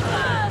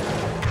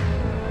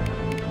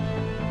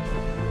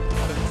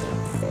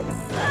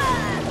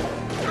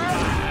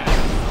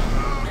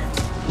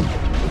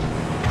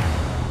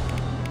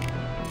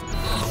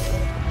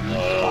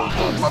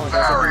 A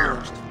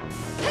barrier!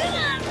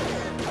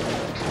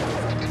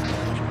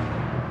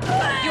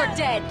 You're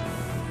dead.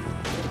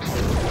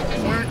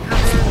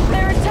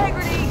 Their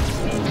integrity.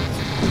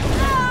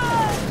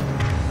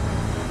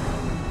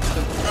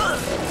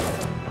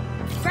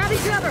 Grabbing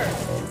cover.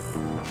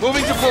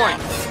 Moving to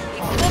point!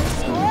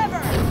 Eclipse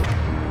forever.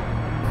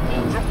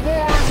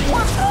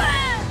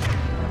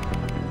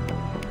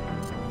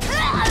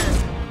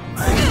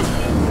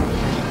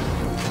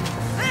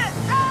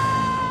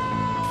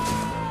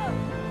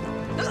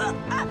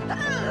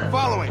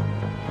 Following!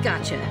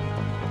 Gotcha.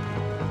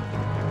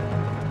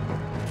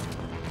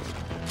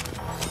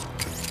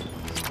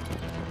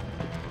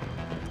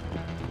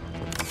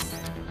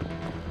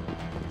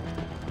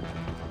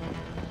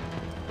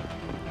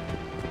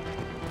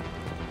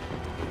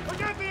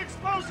 Forget the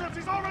explosives!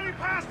 He's already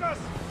past us!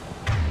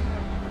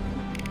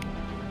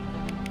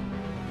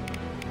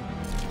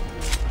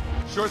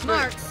 Sure thing.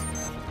 Marks.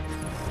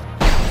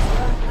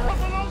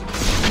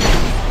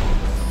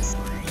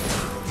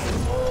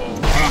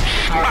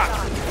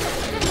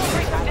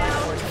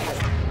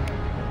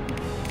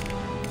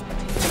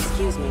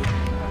 Excuse me.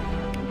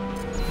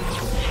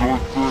 Sure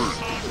thing.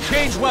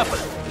 Change weapon!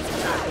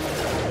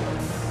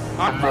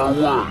 On my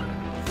way.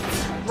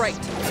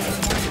 Right.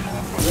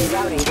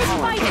 Rerouting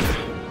power. Fight it.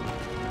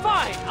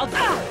 Fine. I'll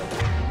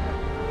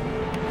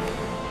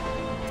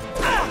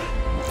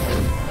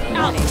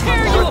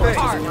tear you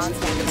apart.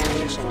 Non-standard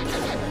ammunition.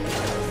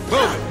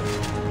 Moving!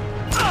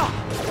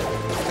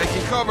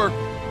 Taking cover.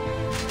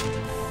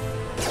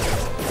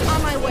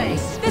 On my way.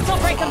 This'll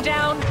break them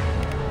down.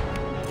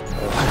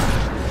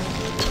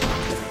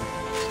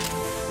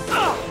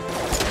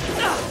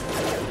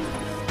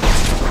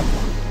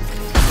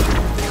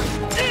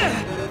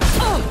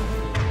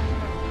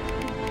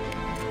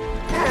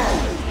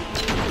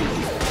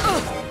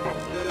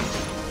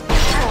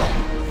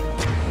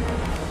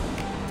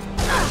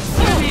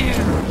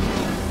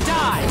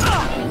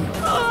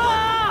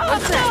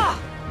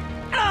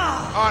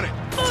 On it.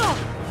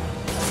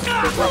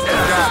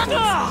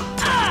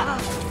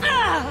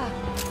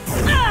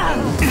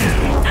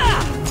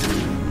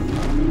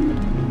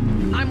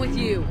 I'm with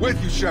you.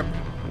 With you, Shepard.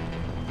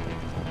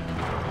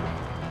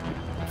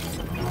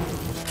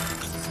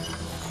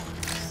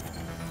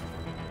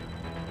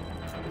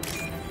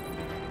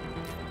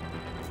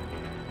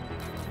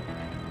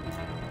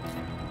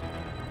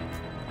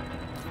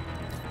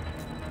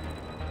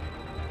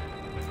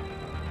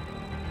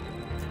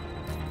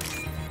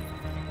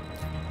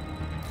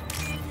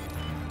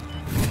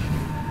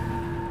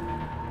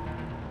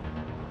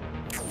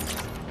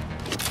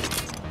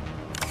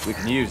 We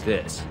can use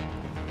this.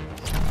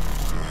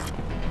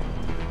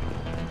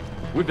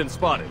 We've been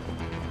spotted.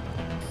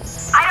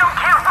 I don't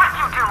care what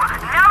you do.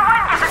 No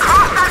one gets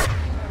across that.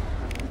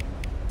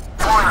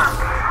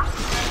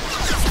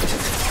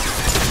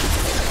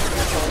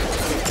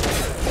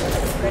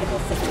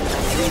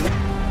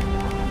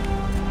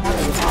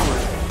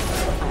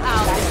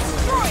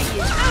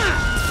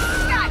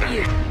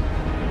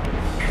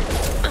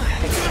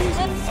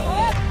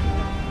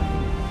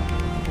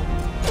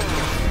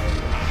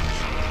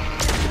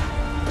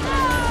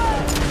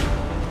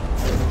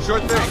 Sure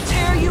thing.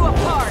 Tear you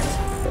apart!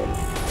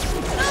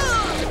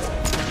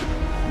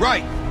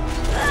 Right.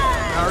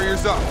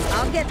 Barrier's up.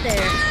 I'll get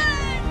there.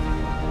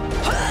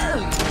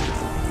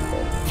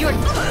 You're...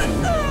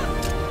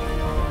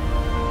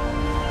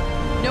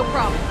 No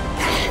problem.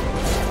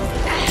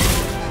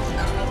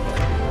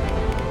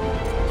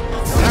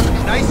 That's a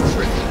nice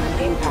trick.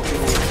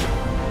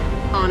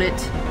 On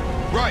it.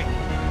 Right.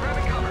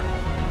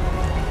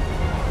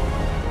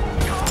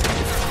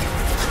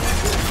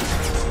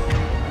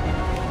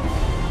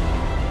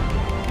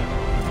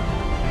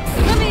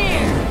 Come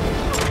here!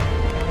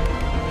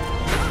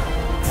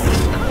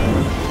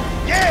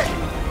 Yeah!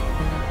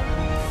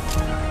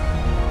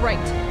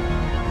 Right.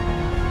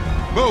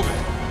 Move it.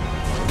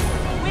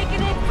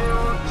 Weaken it!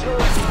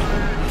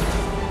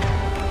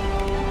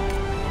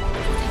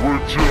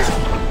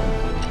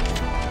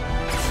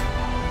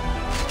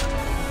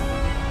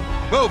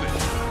 Move it.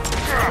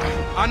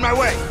 On my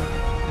way.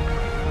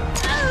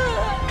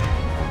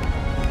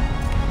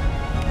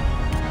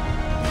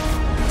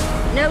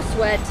 No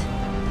sweat.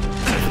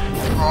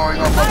 Throwing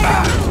up a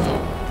back.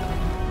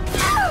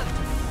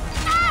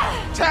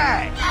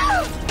 Tag!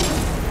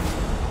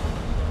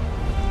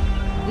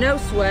 No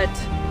sweat.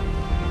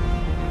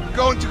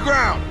 Going to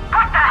ground.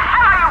 What the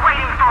hell are you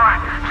waiting for?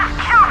 Just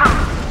kill them!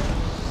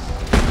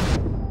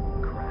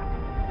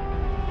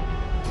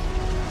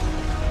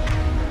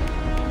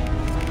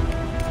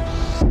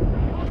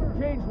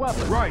 Change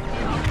weapon. Right.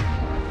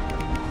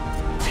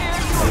 Tear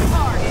you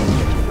apart!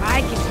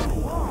 I can...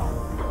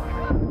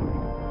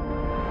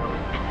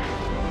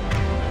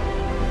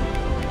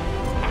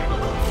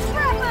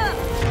 Strap up!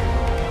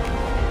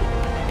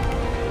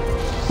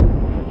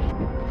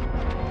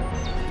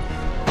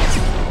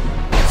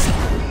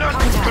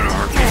 Nothing's gonna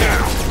hurt me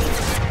now.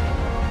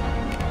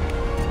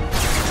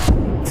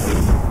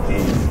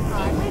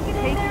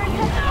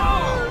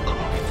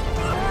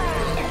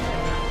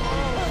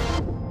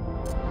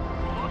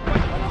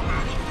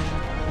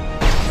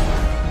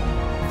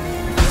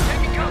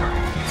 Taking cover.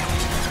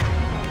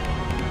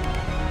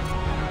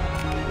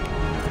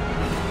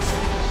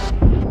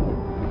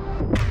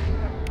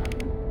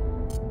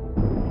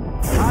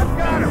 I've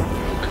got him.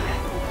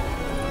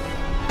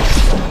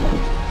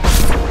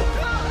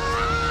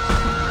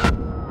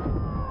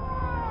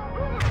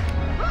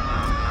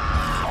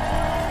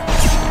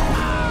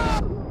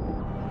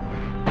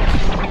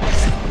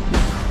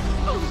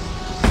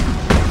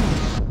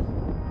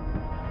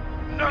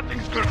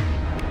 Nothing's gonna...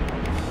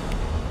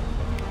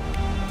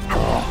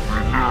 I'll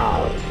find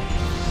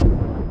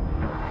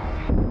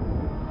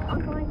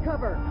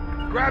cover.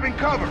 Grabbing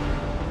cover.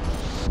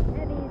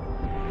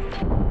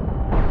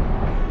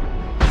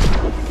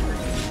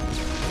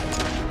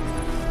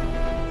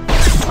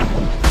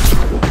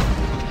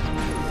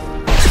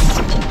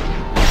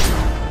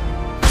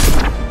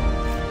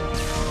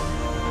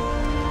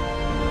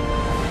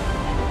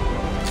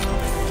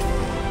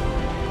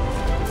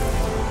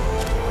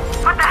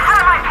 What the hell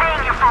am I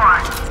paying you for?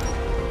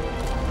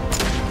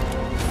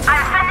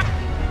 I'm sending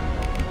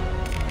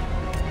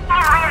in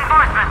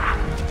reinforcements.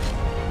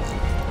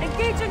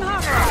 Engaging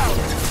hover!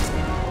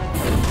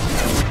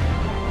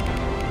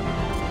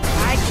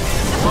 I can...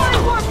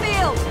 Deploying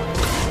warfield!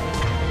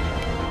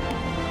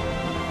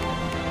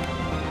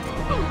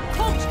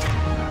 Coach!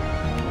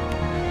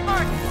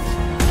 Mark!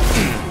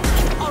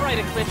 Alright,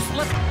 Eclipse,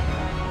 let's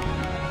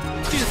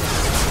do this.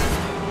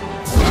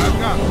 I've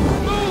got him.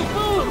 Move,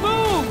 move,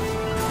 move!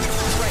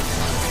 Right.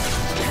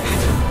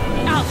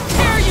 I'll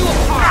tear you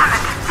apart!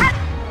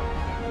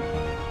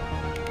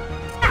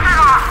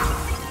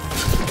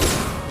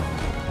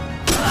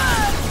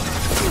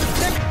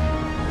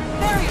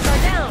 Barriers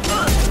are down!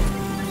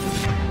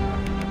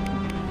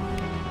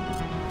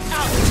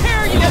 I'll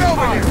tear you Get over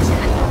apart! here.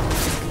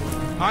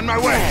 On my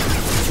way.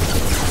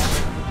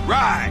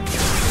 Right.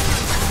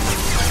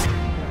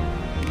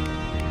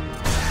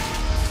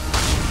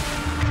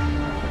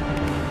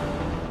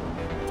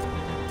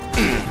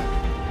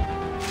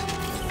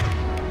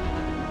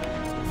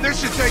 This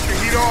should take the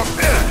heat off.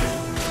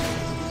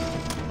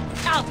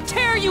 I'll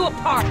tear you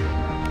apart!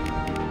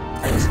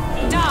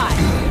 Die!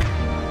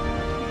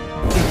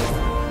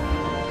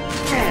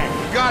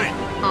 Got it.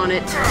 On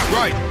it.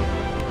 Right.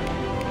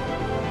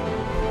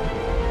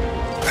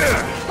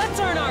 Let's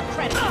earn our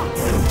credit!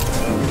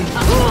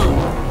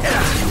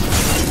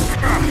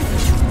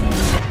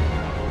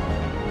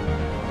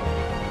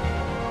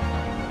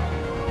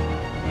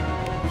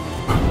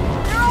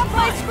 They're all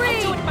by screen!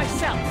 I'll do it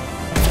myself!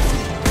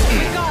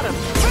 Got him!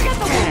 Forget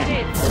the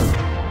wounded!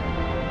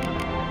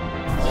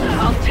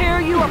 I'll tear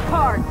you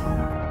apart!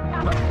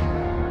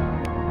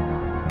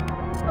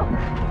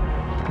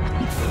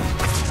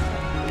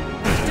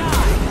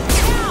 Die!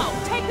 Now!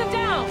 Take them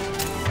down!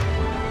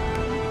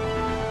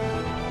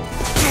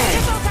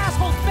 Get those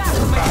assholes back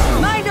from my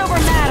crew! Mind over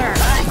matter!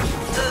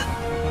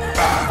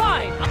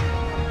 Fine!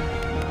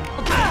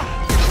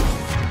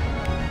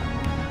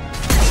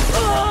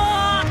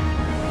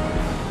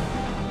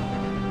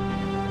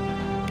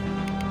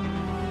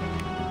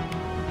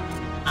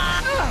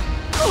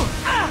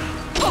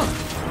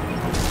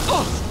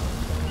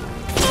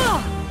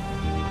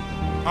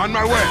 On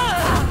my way!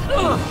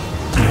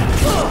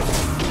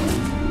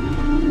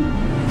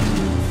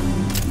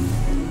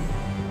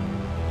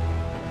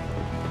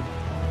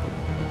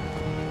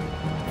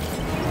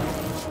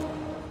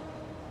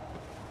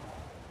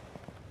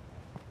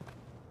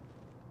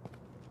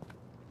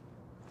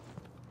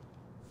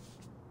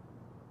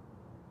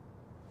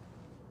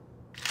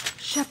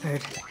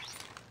 Shepard.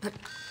 But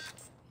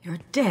you're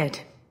dead.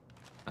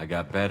 I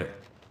got better.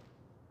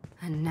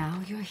 And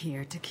now you're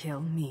here to kill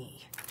me.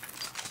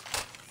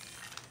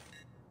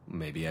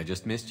 Maybe I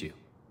just missed you.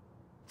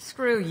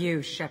 Screw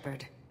you,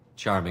 Shepard.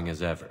 Charming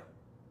as ever.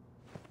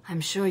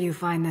 I'm sure you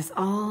find this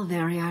all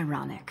very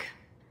ironic.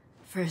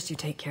 First you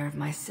take care of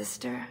my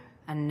sister,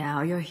 and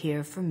now you're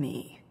here for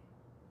me.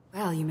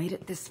 Well, you made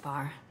it this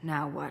far.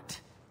 Now what?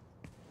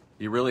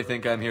 You really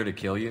think I'm here to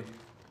kill you?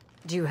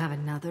 Do you have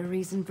another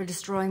reason for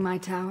destroying my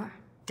tower?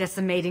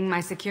 Decimating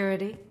my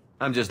security?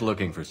 I'm just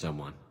looking for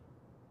someone.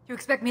 You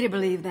expect me to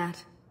believe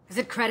that? Is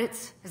it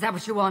credits? Is that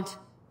what you want?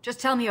 Just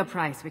tell me a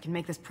price, we can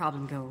make this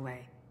problem go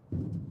away.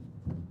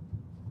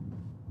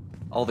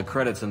 All the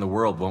credits in the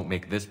world won't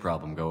make this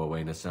problem go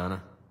away, Nasana.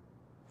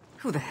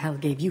 Who the hell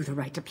gave you the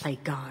right to play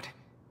God?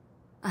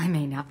 I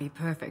may not be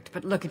perfect,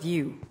 but look at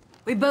you.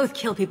 We both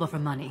kill people for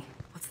money.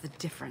 What's the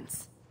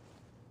difference?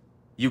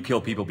 You kill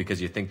people because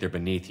you think they're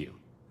beneath you.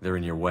 They're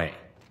in your way.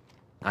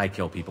 I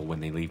kill people when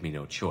they leave me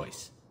no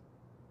choice.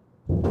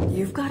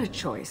 You've got a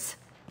choice.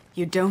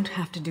 You don't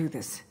have to do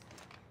this.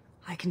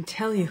 I can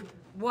tell you...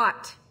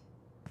 What?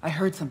 I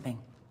heard something.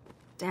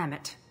 Damn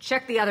it.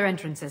 Check the other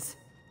entrances.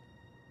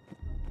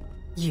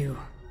 You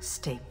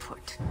stay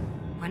put.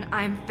 When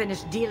I'm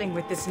finished dealing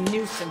with this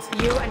nuisance,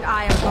 you and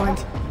I are going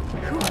to...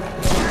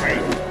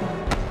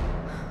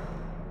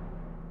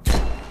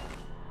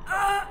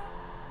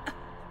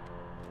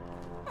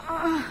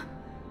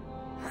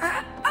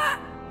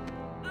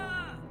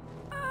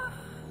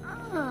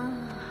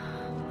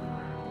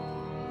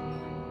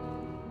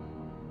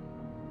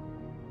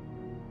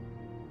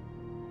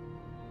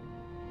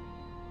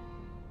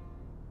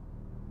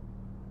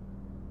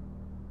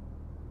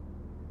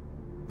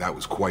 That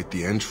was quite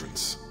the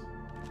entrance.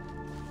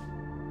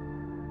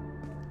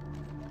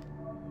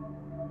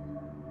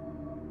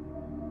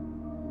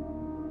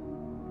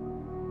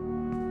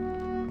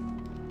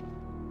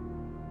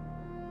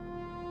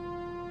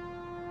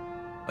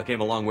 I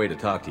came a long way to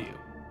talk to you.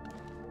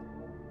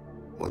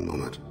 One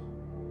moment.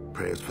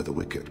 Prayers for the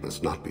wicked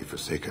must not be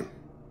forsaken.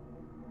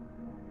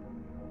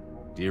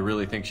 Do you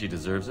really think she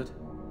deserves it?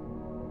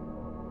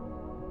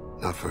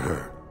 Not for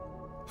her.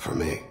 For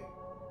me.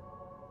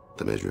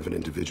 The measure of an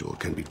individual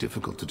can be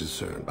difficult to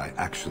discern by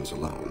actions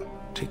alone.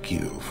 Take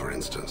you, for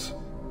instance.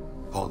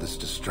 All this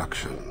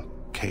destruction,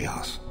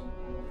 chaos.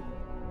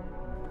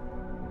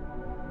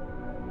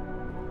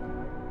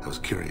 I was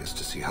curious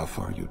to see how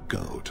far you'd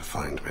go to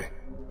find me.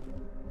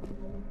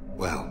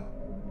 Well,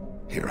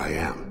 here I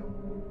am.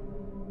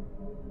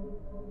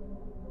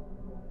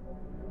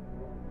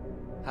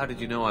 How did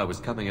you know I was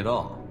coming at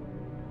all?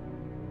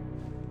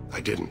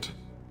 I didn't.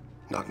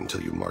 Not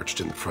until you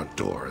marched in the front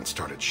door and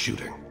started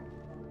shooting.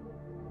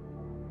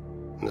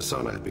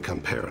 Nasana had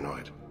become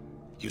paranoid.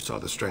 You saw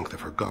the strength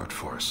of her guard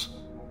force.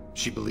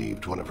 She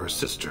believed one of her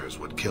sisters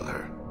would kill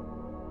her.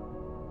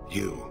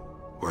 You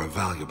were a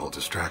valuable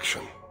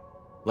distraction.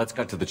 Let's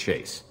cut to the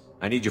chase.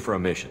 I need you for a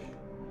mission.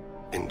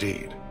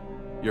 Indeed.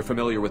 You're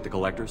familiar with the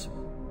Collectors?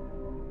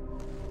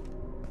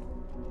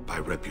 By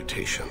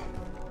reputation.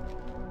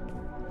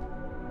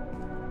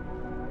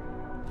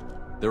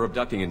 They're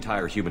abducting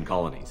entire human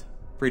colonies.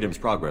 Freedom's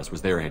Progress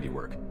was their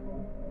handiwork.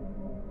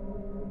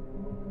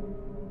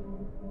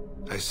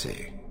 I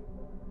see.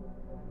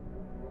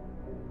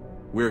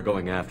 We're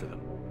going after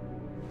them.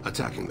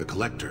 Attacking the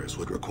Collectors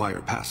would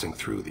require passing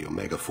through the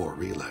Omega-4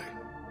 relay.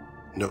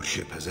 No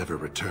ship has ever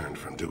returned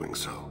from doing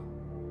so.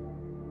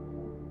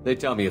 They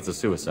tell me it's a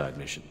suicide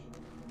mission.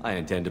 I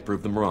intend to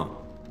prove them wrong.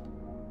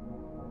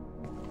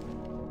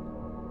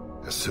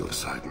 A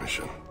suicide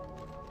mission.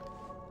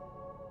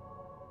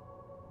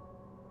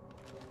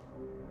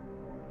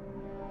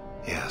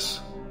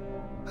 Yes.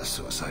 A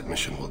suicide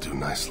mission will do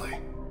nicely.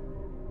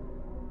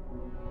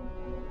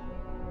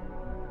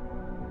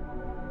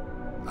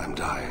 I'm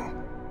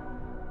dying.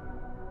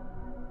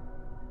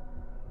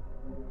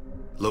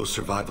 Low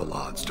survival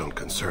odds don't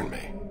concern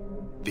me.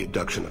 The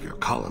abduction of your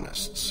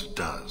colonists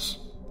does.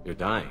 You're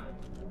dying.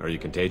 Are you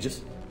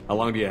contagious? How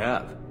long do you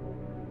have?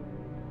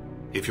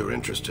 If you're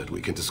interested,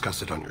 we can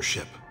discuss it on your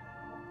ship.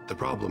 The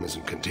problem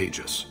isn't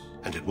contagious,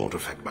 and it won't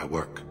affect my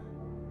work.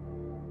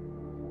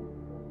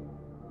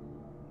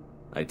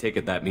 I take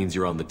it that means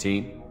you're on the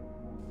team?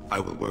 I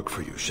will work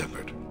for you,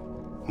 Shepard.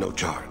 No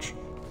charge.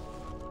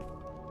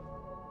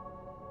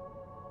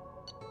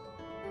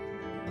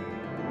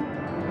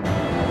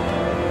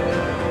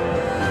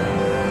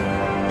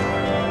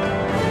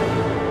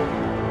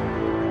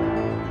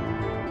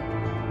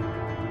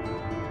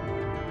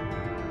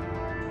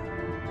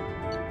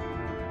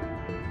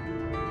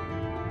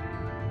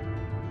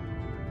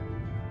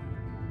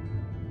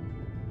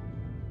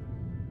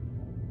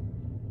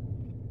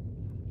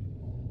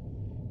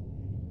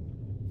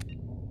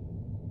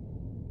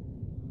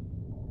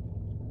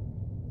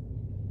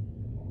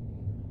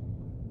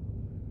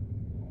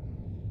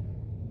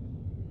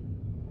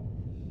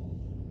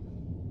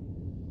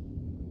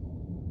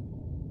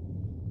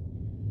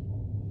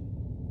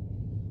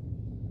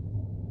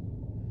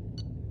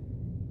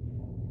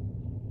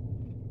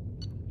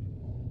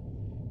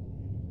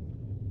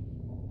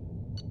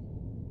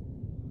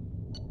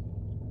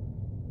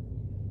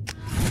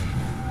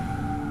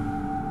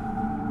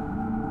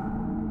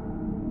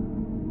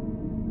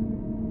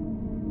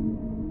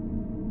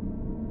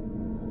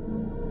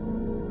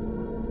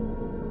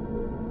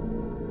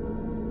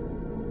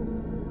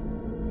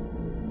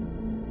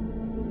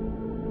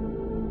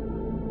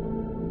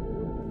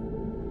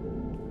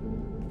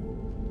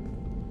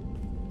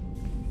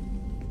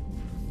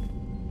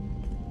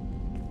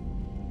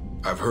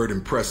 I've heard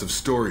impressive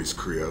stories,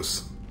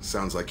 Krios.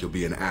 Sounds like you'll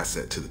be an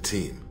asset to the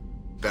team.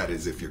 That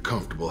is, if you're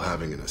comfortable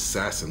having an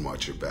assassin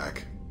watch your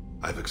back.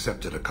 I've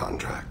accepted a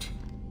contract.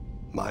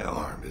 My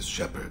arm is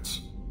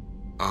Shepard's.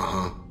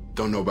 Uh-huh.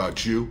 Don't know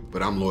about you,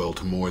 but I'm loyal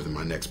to more than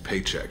my next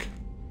paycheck.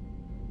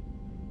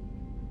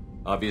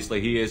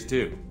 Obviously he is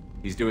too.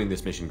 He's doing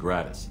this mission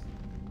gratis.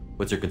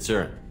 What's your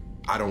concern?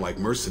 I don't like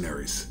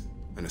mercenaries.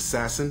 An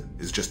assassin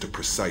is just a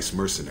precise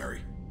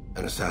mercenary.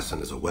 An assassin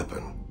is a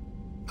weapon.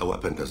 A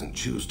weapon doesn't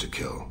choose to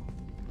kill.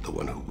 The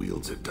one who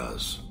wields it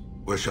does.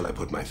 Where shall I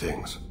put my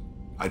things?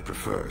 I'd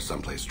prefer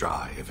someplace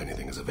dry if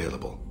anything is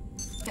available.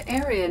 The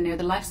area near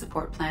the life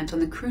support plant on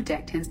the crew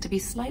deck tends to be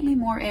slightly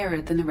more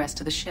arid than the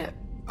rest of the ship.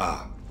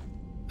 Ah,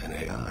 an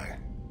AI.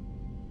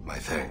 My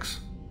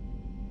thanks.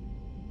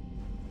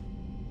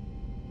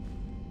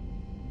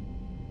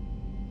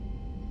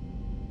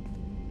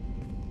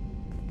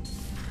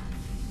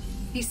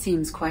 He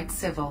seems quite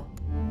civil.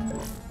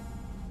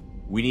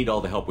 We need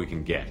all the help we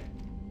can get.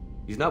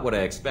 He's not what I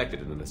expected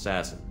in an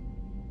assassin.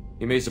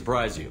 He may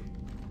surprise you.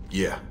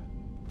 Yeah,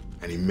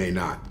 and he may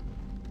not.